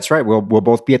 Yeah, that's right. We'll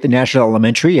both be at the National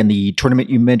Elementary, and the tournament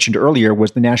you mentioned earlier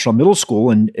was the National Middle School,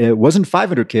 and it wasn't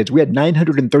 500 kids. We had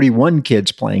 931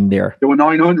 kids playing there. There were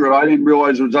 900. I didn't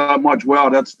realize it was that much. Wow,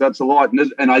 that's a lot.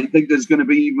 And I think there's going to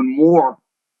be even more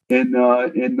in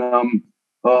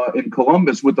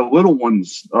Columbus with the little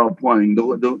ones playing. The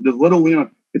little,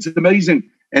 it's amazing.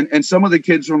 And some of the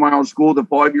kids from our school, the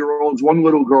 5-year-olds, one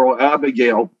little girl,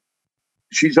 Abigail.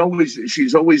 She's always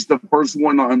the first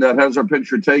one that has her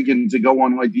picture taken to go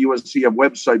on like the USCF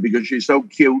website because she's so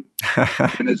cute.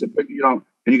 And there's and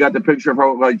you got the picture of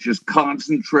her like just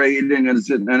concentrating, and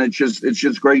it's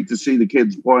just great to see the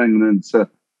kids playing, and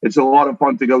it's a lot of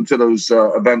fun to go to those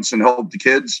events and help the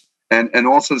kids and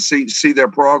also see their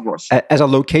progress. As a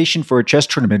location for a chess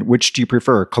tournament, which do you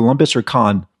prefer, Columbus or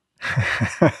Cannes?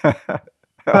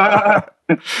 I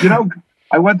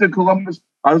went to Columbus.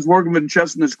 I was working with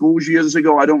chess in the schools years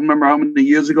ago. I don't remember how many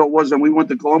years ago it was, and we went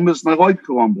to Columbus, and I liked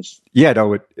Columbus. Yeah,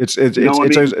 no, it's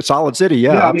a solid city.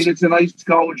 Yeah, I mean, it's a nice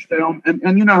college town,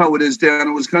 and you know how it is, Dan.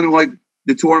 It was kind of like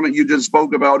the tournament you just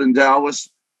spoke about in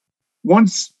Dallas.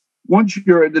 Once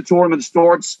the tournament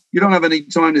starts, you don't have any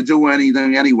time to do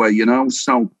anything anyway,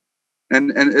 So,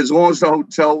 and as long as the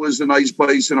hotel is a nice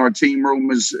place and our team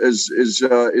room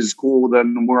is cool,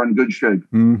 then we're in good shape.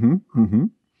 Mm-hmm. Mm-hmm.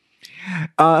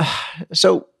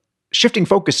 So shifting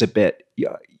focus a bit,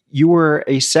 you were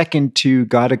a second to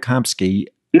Gadakomsky.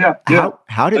 Yeah.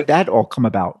 How did that all come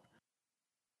about?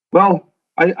 Well,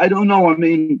 I don't know. I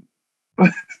mean,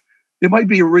 it might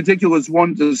be a ridiculous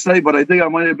one to say, but I think I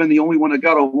might have been the only one that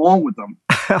got along with them.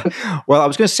 Well, I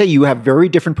was going to say you have very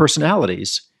different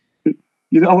personalities.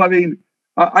 I mean,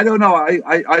 I don't know.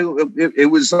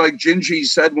 It was like Gingy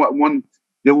said.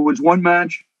 There was one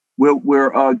match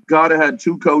where Gada had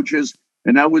two coaches,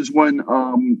 and that was when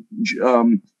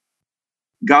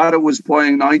Gada was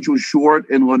playing Nigel Short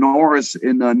in Lenoris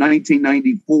in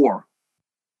 1994,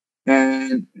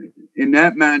 and in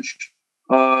that match,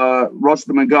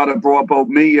 Rustam and Gada brought both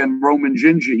me and Roman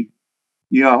Gingy,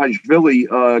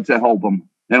 Hashvili, to help him.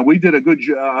 And we did a good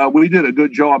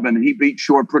job, and he beat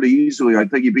Short pretty easily. I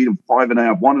think he beat him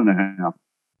 5.5, 1.5.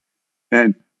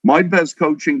 And my best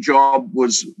coaching job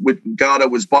was with Gada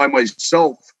was by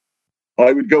myself.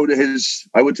 I would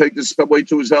take the subway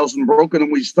to his house in Brooklyn,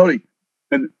 and we studied.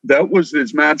 And that was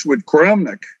his match with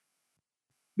Kramnik.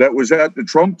 That was at the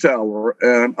Trump Tower,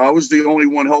 and I was the only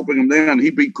one helping him there. And he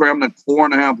beat Kramnik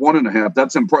 4.5, 1.5.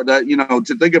 That's impressive.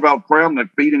 To think about Kramnik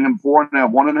beating him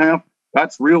 4.5, 1.5.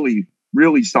 That's really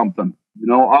something.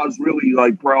 I was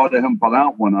really proud of him for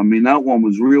that one. I mean, that one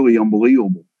was really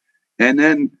unbelievable. And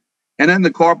then the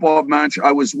Karpov match,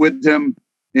 I was with him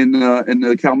in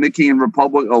the Kalmykian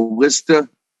Republic, Elista,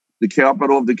 the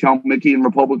capital of the Kalmykian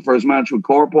Republic, for his match with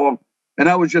Karpov, and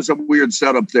that was just a weird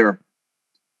setup there.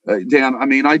 Dan, I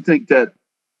mean, I think that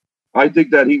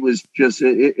he was just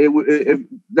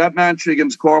that match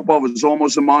against Karpov was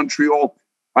almost in Montreal.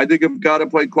 I think if Gada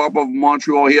played Karpov in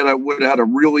Montreal, he would have had a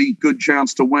really good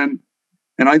chance to win.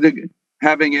 And I think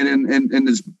having it in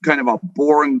this kind of a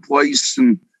boring place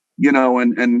and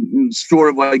sort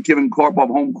of like giving Karpov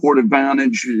home court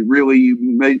advantage really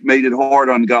made it hard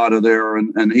on Gada there,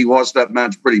 and he lost that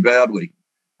match pretty badly.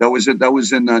 That was in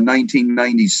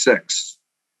 1996.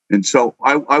 And so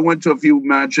I went to a few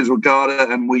matches with Gada,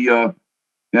 and we I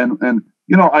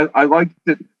liked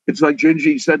it. It's like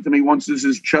Gingy said to me once, this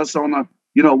is chess on the,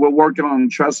 we're working on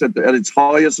chess at its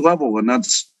highest level. And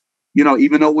that's,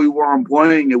 even though we weren't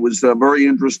playing, it was very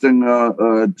interesting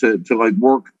to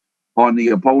work on the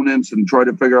opponents and try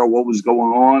to figure out what was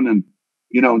going on, and,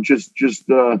 just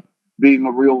being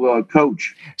a real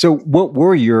coach. So what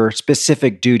were your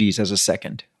specific duties as a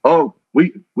second? Oh,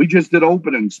 we just did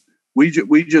openings. We just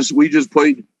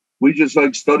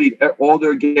studied all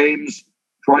their games,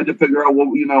 trying to figure out what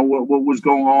was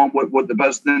going on, what the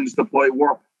best things to play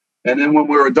were. And then when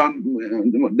we were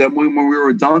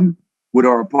done with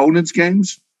our opponents'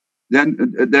 games,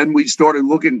 then we started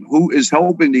looking who is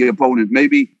helping the opponent.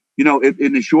 Maybe,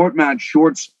 in the Short match,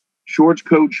 Short's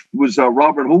coach was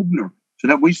Robert Hubner. So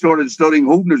then we started studying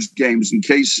Hubner's games in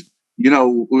case,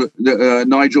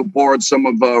 Nigel borrowed some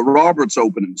of Robert's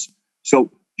openings. So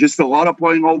just a lot of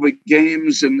playing over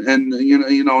games, and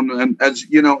as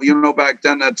back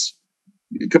then, that's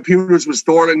computers were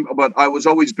starting, but I was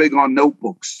always big on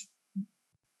notebooks.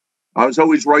 I was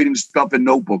always writing stuff in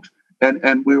notebooks,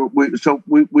 and we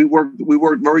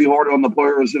worked very hard on the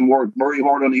players and worked very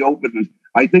hard on the openers.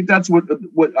 I think that's what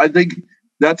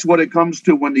it comes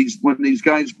to when these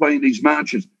guys playing these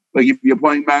matches. Like if you're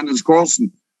playing Magnus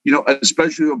Carlsen,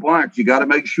 especially with black, you got to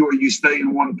make sure you stay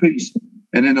in one piece.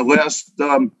 And in the last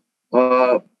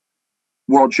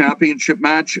World Championship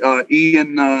match,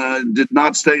 Ian did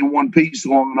not stay in one piece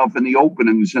long enough in the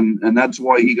openings, and that's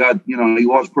why he got, he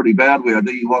lost pretty badly. I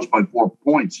think he lost by 4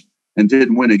 points and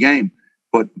didn't win a game.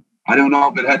 But I don't know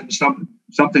if it had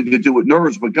something to do with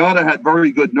nerves, but Gada had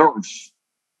very good nerves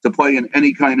to play in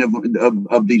any kind of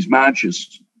these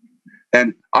matches.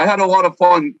 And I had a lot of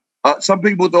fun. Some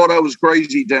people thought I was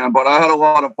crazy, Dan, but I had a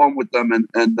lot of fun with them, and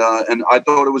I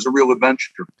thought it was a real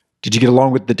adventure. Did you get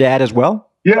along with the dad as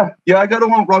well? Yeah, I got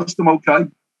along with Rustam okay.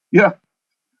 Yeah,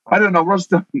 I don't know,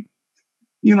 Rustam.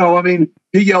 I mean,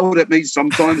 he yelled at me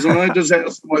sometimes, and I just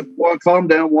asked him, "Well, calm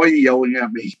down. Why are you yelling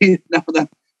at me?"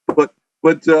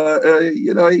 But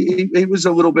he was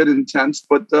a little bit intense,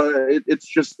 but it's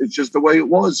just the way it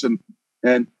was,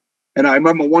 and I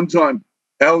remember one time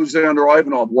Alexander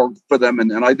Ivanov worked for them,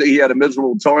 and I think he had a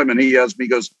miserable time, and he asked me,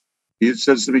 he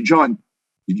says to me, "John,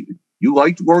 you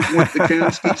liked working with the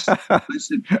Kanskys?"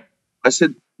 I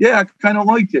said, "Yeah, I kind of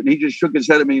liked it." And he just shook his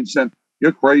head at me and said,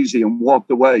 "You're crazy," and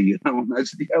walked away. And I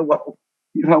said, "Yeah, well,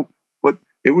 but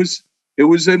it was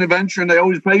an adventure, and they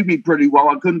always paid me pretty well.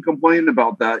 I couldn't complain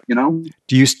about that,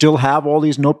 Do you still have all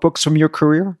these notebooks from your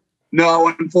career? No,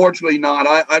 unfortunately not.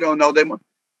 I don't know.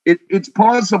 It's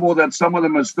possible that some of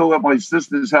them are still at my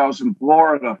sister's house in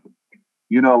Florida,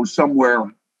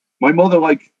 somewhere. My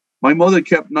mother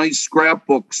kept nice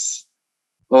scrapbooks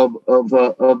of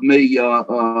me,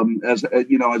 as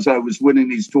I was winning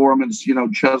these tournaments,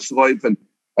 Chess Life, and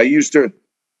I used to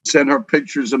send her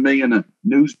pictures of me in a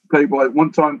newspaper. Like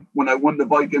one time when I won the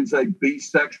Vikings A B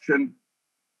section,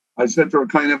 I sent her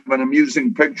kind of an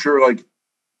amusing picture. Like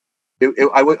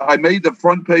I made the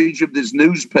front page of this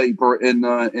newspaper in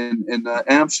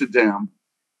Amsterdam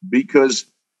because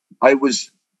I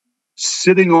was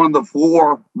sitting on the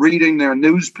floor reading their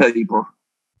newspaper,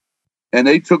 and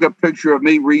they took a picture of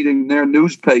me reading their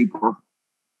newspaper.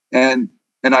 And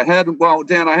I had, well,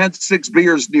 Dan, I had 6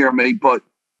 beers near me, but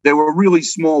they were really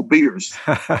small beers.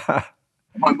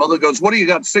 My mother goes, "What do you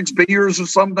got, 6 beers or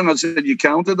something?" I said, "You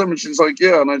counted them?" And she's like,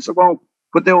 "Yeah." And I said, "Well,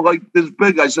 but they were like this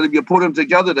big." I said, "If you put them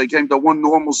together, they came to one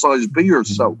normal sized beer."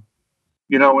 So,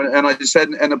 you know, and I said,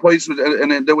 and the place was,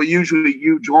 and there were usually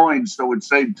huge lines, so it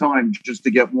saved time just to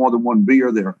get more than one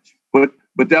beer there. But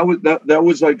that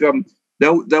was like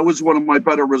that was one of my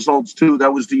better results too.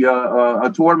 That was the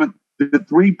a tournament. The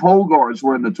 3 Polgars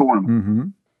were in the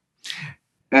tournament,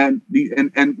 and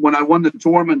when I won the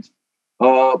tournament,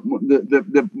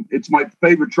 it's my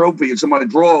favorite trophy. It's in my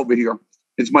drawer over here.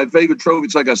 It's my favorite trophy.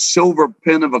 It's like a silver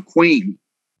pin of a queen.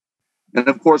 And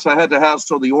of course, I had to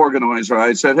hassle the organizer.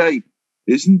 I said, "Hey,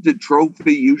 isn't the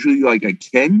trophy usually like a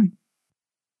king?"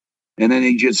 And then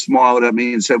he just smiled at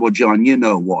me and said, "Well, John, you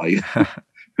know why."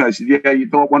 I said, "Yeah, you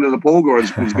thought one of the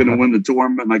Polgars was going to win the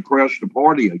tournament, and I crashed the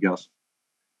party, I guess."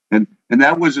 And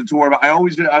that was a tournament. I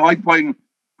like playing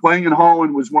in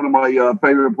Holland. Was one of my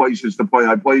favorite places to play.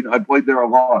 I played there a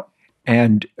lot.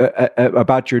 And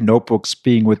about your notebooks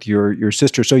being with your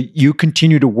sister, so you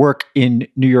continue to work in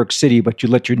New York City, but you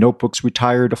let your notebooks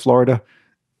retire to Florida?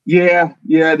 Yeah,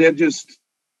 they're just,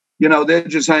 they're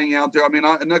just hanging out there. I mean,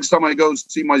 next time I go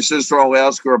see my sister, I'll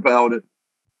ask her about it.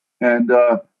 And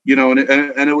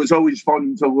and it was always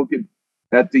fun to look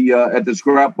at the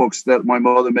scrapbooks that my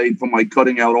mother made from my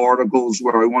cutting out articles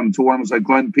where I won tournaments like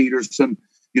Glenn Peterson,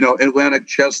 Atlantic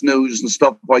Chess News and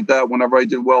stuff like that. Whenever I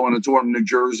did well in a tournament in New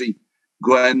Jersey,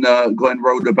 Glenn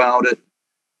wrote about it,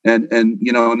 and then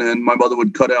my mother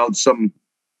would cut out some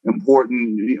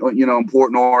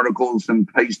important articles and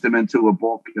paste them into a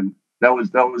book, and that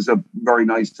was a very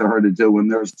nice to her to do. And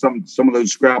there's some of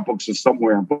those scrapbooks are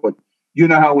somewhere, but you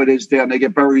know how it is, Dan. They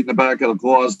get buried in the back of the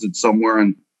closet somewhere,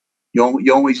 and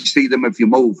you only see them if you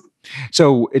move.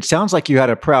 So it sounds like you had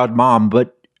a proud mom,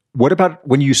 but what about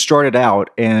when you started out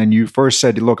and you first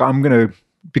said, "Look, I'm going to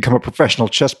become a professional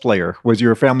chess player"? Was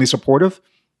your family supportive?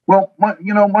 Well,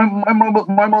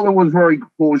 my mother was very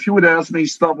cool. She would ask me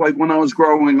stuff like when I was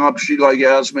growing up. She'd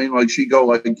ask me, she'd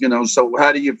go "So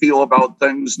how do you feel about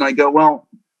things?" And I go, "Well,"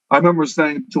 I remember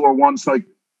saying to her once, I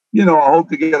hope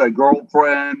to get a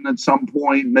girlfriend at some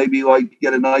point, maybe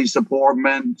get a nice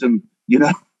apartment, and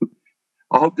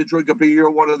I hope to drink a beer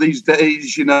one of these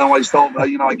days.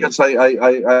 I guess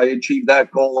I achieved that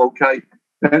goal. Okay.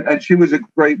 And she was a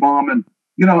great mom. And,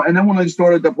 and then when I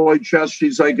started to play chess,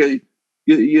 she's like, "Are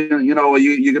you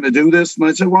going to do this?" And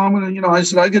I said, "Well, I'm going to, I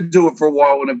said, I could do it for a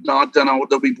while. And if not, then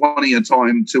there'll be plenty of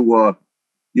time to,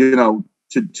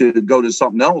 to go to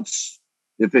something else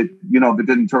if it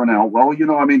didn't turn out well, I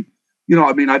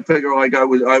figure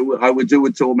I would do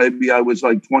it till maybe I was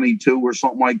 22 or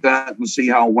something like that and see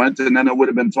how it went. And then it would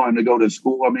have been time to go to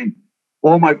school. I mean,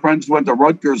 all my friends went to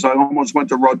Rutgers. I almost went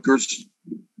to Rutgers.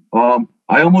 I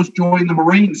almost joined the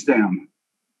Marines, Dan.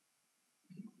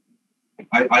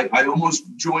 I almost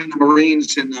joined the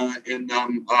Marines in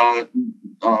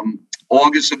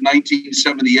August of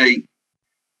 1978.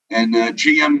 And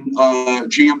Jim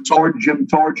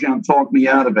Tarjan talked me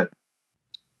out of it.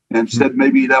 And said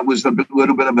maybe that was a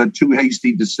little bit of a too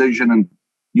hasty decision, and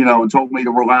and told me to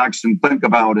relax and think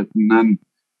about it. And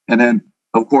then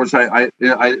of course I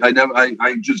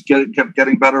just kept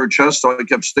getting better at chess, so I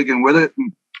kept sticking with it,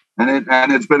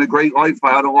 and it's been a great life.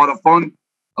 I had a lot of fun.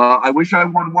 I wish I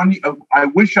won one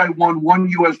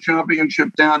U.S. championship,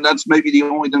 Dan. That's maybe the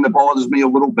only thing that bothers me a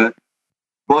little bit,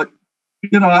 but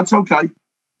that's okay.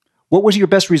 What was your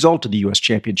best result in the U.S.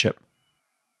 championship?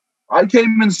 I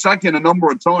came in second a number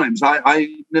of times. I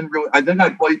didn't really. I think I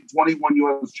played 21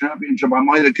 U.S. championship. I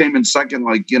might have came in second,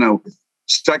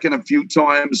 second a few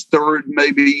times, third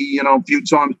maybe, a few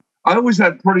times. I always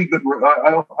had pretty good.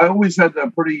 I always had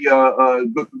pretty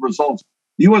good results.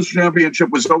 The U.S. championship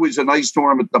was always a nice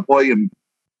tournament to play in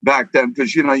back then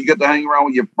because you get to hang around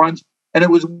with your friends, and it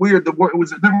was weird. It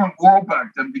was a different world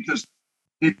back then because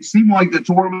it seemed like the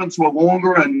tournaments were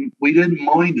longer and we didn't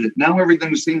mind it. Now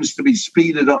everything seems to be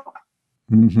speeded up.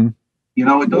 Mm-hmm.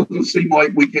 It doesn't seem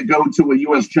like we could go to a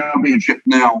U.S. championship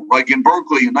now. Like in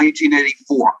Berkeley in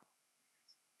 1984,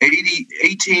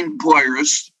 18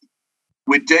 players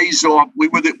with days off. We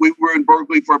were in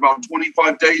Berkeley for about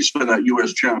 25 days for that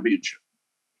U.S. championship.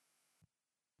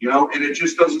 and it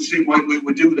just doesn't seem like we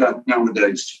would do that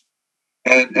nowadays.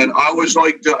 And I was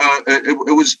like,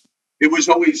 it was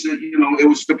always, it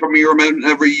was the premier event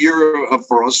every year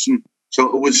for us. And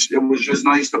so it was just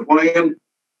nice to play in.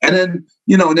 And then,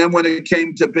 and then when it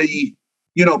came to be,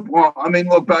 look,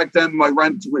 back then my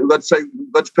rent, let's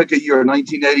pick a year,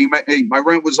 1988, my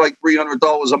rent was like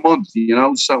 $300 a month,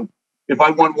 so if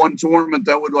I won one tournament,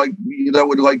 that would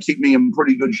keep me in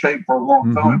pretty good shape for a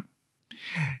long time.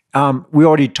 We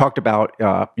already talked about,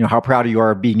 how proud you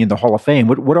are of being in the Hall of Fame.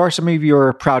 What are some of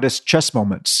your proudest chess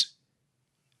moments?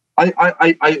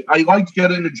 I liked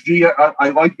getting the GM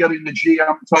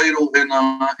title in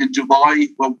Dubai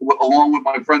along with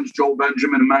my friends Joel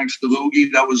Benjamin and Max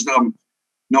Delugi. That was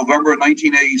November of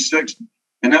 1986,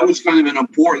 and that was kind of an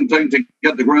important thing to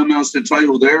get the Grandmaster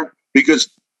title there because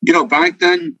back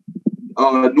then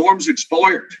norms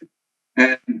expired,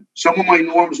 and some of my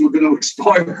norms were going to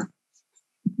expire.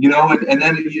 And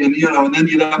then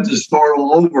you'd have to start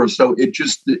all over. So it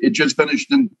just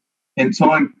finished in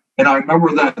time. And I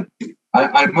remember that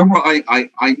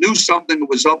I knew something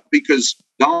was up because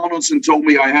Donaldson told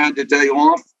me I had the day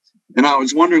off, and I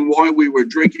was wondering why we were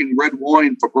drinking red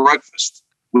wine for breakfast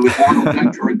with Arnold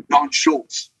Enter and Don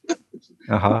Schultz.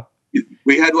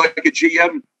 We had like a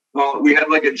GM.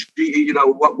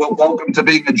 Welcome to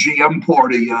being a GM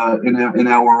party in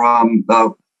our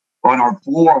on our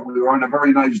floor. We were on a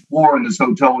very nice floor in this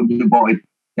hotel in Dubai,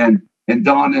 and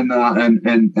Don and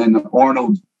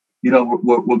Arnold,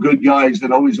 were good guys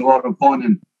and always a lot of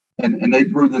fun, and they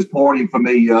threw this party for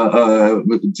me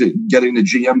getting the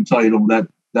GM title that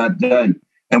day,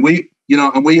 and we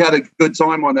had a good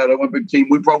time on that Olympic team.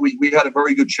 We had a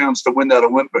very good chance to win that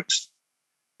Olympics,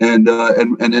 and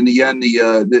in the end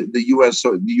the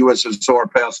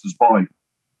USSR passed us by,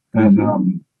 and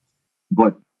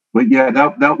but yeah,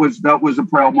 that was a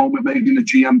proud moment making the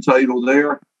GM title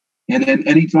there, and then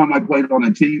anytime I played on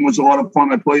a team was a lot of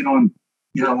fun. I played on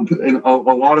a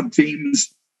lot of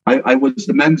teams. I was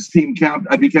the men's team captain.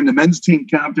 I became the men's team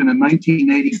captain in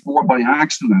 1984 by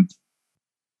accident.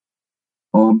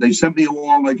 They sent me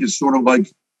along as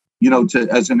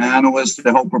an analyst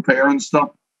to help prepare and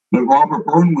stuff. But Robert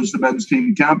Byrne was the men's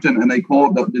team captain, and they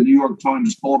called the New York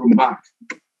Times called him back,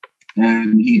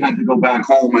 and he had to go back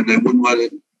home, and they wouldn't let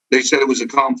it. They said it was a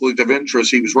conflict of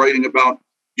interest. He was writing about.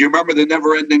 Do you remember the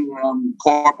never-ending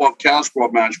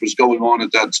Karpov-Kasparov match was going on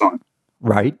at that time?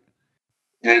 Right.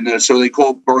 And so they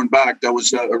called Byrne back. That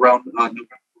was around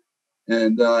November.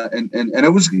 And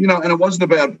it was, and it wasn't a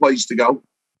bad place to go.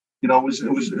 It was a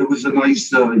nice, it was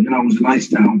a nice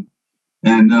town.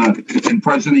 And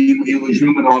President Ilya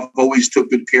Zhumanov always took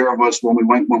good care of us when we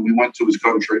went to his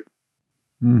country.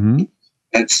 Mm-hmm.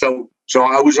 And so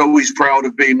I was always proud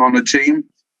of being on the team.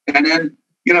 And then,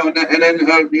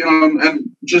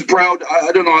 and just proud.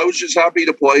 I don't know. I was just happy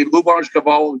to play. Lubomir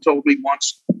Kavala told me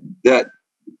once that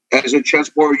as a chess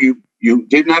player, you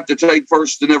didn't have to take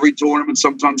first in every tournament.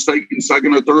 Sometimes taking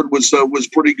second or third was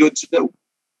pretty good too.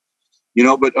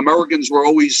 But Americans were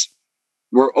always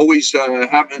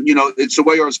having. It's the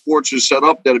way our sports are set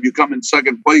up that if you come in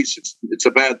second place, it's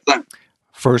a bad thing.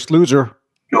 First loser.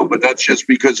 But that's just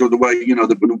because of the way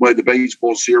the way the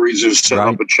baseball series is set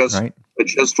up. A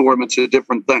chess tournament's a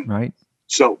different thing. Right.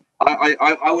 So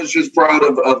I was just proud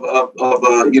of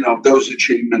those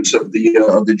achievements of the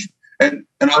and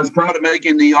I was proud of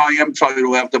making the IM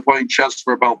title after playing chess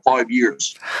for about 5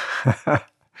 years.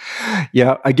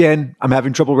 Yeah. Again, I'm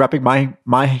having trouble wrapping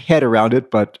my head around it,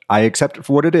 but I accept it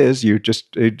for what it is. I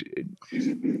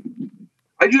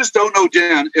just don't know,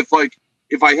 Dan, if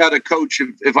I had a coach,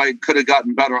 if I could have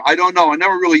gotten better. I don't know. I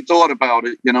never really thought about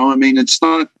it. It's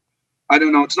not, I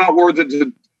don't know. It's not worth it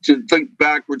to think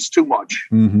backwards too much.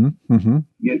 Mm-hmm. Mm-hmm.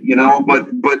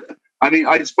 But I mean,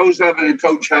 I suppose having a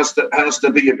coach has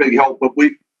to be a big help, but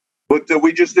we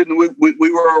just didn't,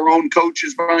 we were our own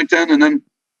coaches back then. And then,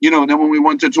 then when we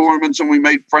went to tournaments and we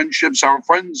made friendships, our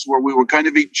friends we were kind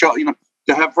of each other,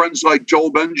 to have friends like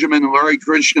Joel Benjamin and Larry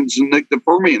Christians and Nick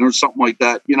DeFermian or something like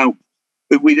that,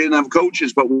 we didn't have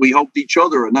coaches, but we helped each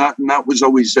other, and that was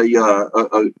always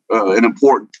an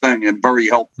important thing and very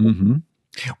helpful. Mm-hmm.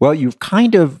 Well, you've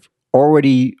kind of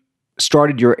already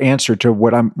started your answer to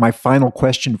my final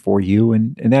question for you,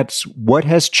 and that's what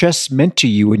has chess meant to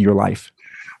you in your life?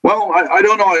 Well, I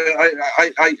don't know.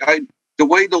 I the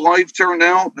way the life turned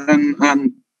out, and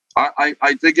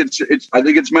I think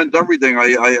it's meant everything.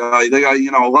 I think I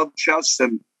love chess,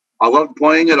 and I love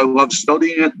playing it. I love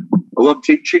studying it. I love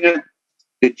teaching it.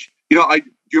 Do you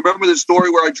remember the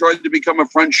story where I tried to become a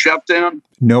French chef, Dan?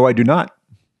 No, I do not.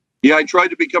 Yeah, I tried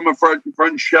to become a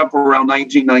French chef around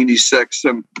 1996,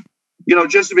 and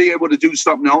just to be able to do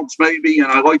something else maybe.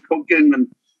 And I like cooking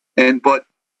but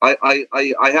I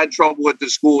had trouble at the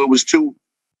school. It was too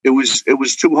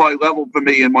high level for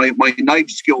me, and my knife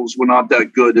skills were not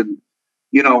that good. And,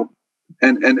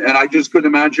 and I just couldn't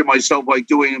imagine myself like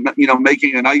doing,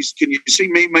 making an ice. Can you see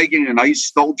me making an ice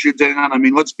sculpture, Dan? I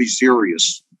mean, let's be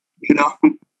serious,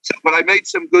 So, but I made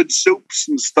some good soups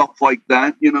and stuff like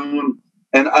that, and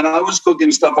I was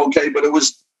cooking stuff okay, but it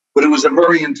was a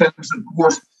very intensive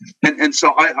course, and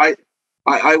so I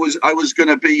was going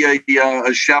to be a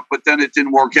chef, but then it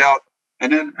didn't work out,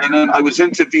 and then I was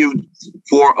interviewed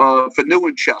for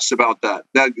New Chess about that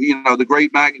the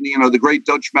great the great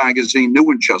Dutch magazine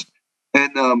New Chess,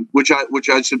 and which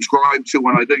I subscribe to,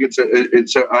 and I think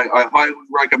I highly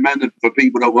recommend it for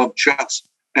people that love chess,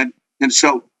 and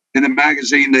so. In the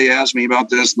magazine, they asked me about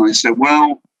this, and I said,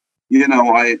 well,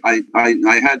 I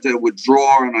had to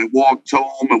withdraw, and I walked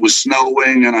home. It was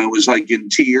snowing, and I was like in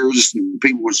tears, and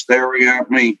people were staring at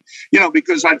me,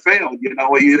 because I failed. You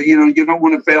don't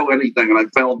want to fail anything, and I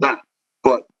failed that.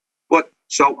 But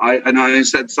so I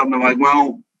said something like,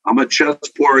 well, I'm a chess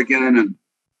player again,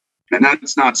 and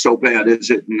that's not so bad, is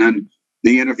it? And then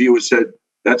the interviewer said,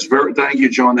 thank you,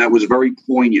 John. That was very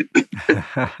poignant.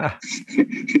 I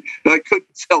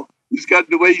couldn't tell. He's got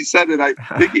the way he said it. I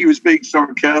think he was being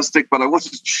sarcastic, but I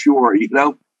wasn't sure,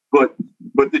 But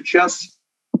the chess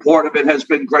part of it has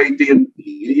been great the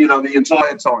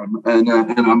entire time. And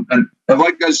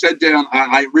like I said, Dan,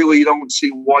 I really don't see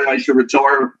why I should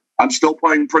retire. I'm still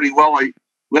playing pretty well.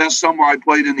 Last summer I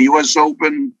played in the U.S.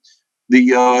 Open,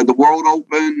 the World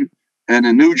Open, and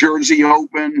the New Jersey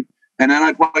Open. And then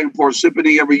I play in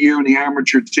Parsippany every year in the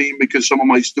amateur team because some of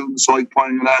my students like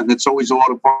playing that, and it's always a lot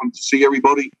of fun to see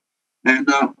everybody. And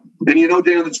Dan,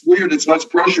 it's weird; it's less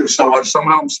pressure, so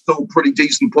somehow I'm still a pretty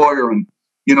decent player. And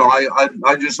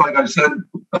I just, like I said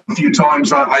a few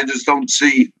times, I just don't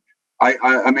see.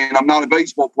 I mean, I'm not a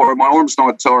baseball player; my arm's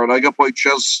not tired. I can play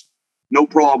chess, no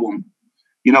problem.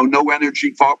 No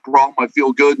energy problem. I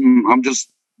feel good, and I'm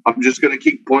just going to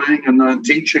keep playing and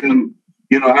teaching and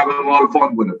having a lot of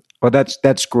fun with it. Well,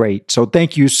 that's great. So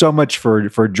thank you so much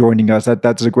for joining us.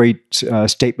 That's a great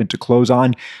statement to close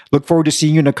on. Look forward to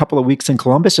seeing you in a couple of weeks in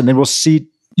Columbus, and then we'll see.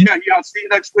 Yeah. I'll see you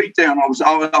next week, Dan.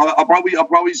 I'll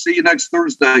probably see you next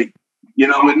Thursday.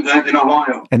 In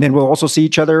Ohio. And then we'll also see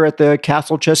each other at the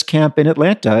Castle Chess Camp in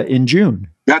Atlanta in June.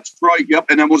 That's right. Yep.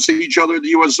 And then we'll see each other at the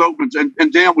U.S. Opens.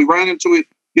 And Dan, we ran into it.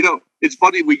 It's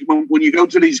funny when you go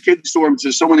to these kids' dorms,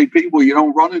 there's so many people, you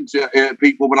don't run into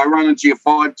people, but I ran into you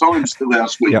 5 times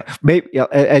last week. Yeah, maybe,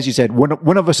 as you said,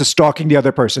 one of us is stalking the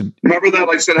other person. Remember that?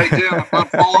 I said, hey, Dan, I'm not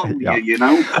following you,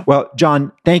 Well,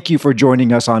 John, thank you for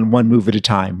joining us on One Move at a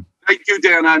Time. Thank you,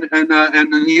 Dan. And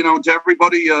to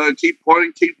everybody, keep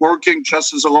playing, keep working.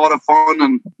 Chess is a lot of fun,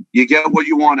 and you get what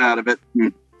you want out of it.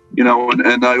 And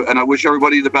I wish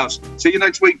everybody the best. See you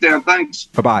next week, Dan. Thanks.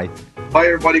 Bye-bye. Bye,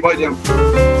 everybody. Bye, Dan.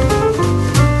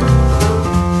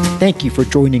 Thank you for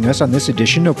joining us on this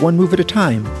edition of One Move at a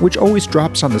Time, which always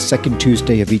drops on the second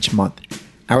Tuesday of each month.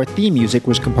 Our theme music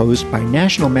was composed by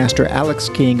National Master Alex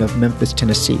King of Memphis,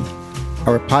 Tennessee.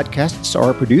 Our podcasts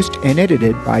are produced and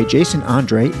edited by Jason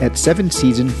Andre at 7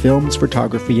 Season Films,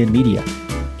 Photography, and Media.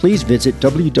 Please visit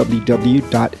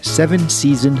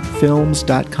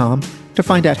www.7seasonfilms.com to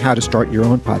find out how to start your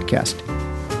own podcast.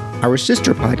 Our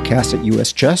sister podcasts at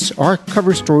US Chess are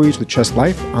Cover Stories with Chess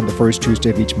Life on the first Tuesday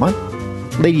of each month,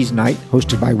 Ladies Night,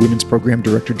 hosted by Women's Program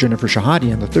Director Jennifer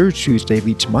Shahadi on the third Tuesday of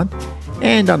each month,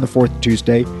 and on the fourth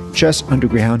Tuesday, Chess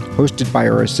Underground, hosted by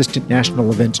our Assistant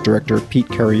National Events Director Pete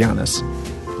Karayanis.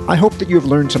 I hope that you have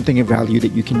learned something of value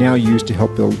that you can now use to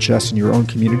help build chess in your own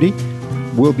community.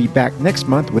 We'll be back next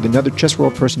month with another Chess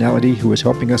World personality who is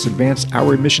helping us advance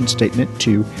our mission statement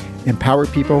to empower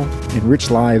people, enrich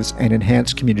lives, and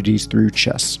enhance communities through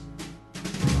chess.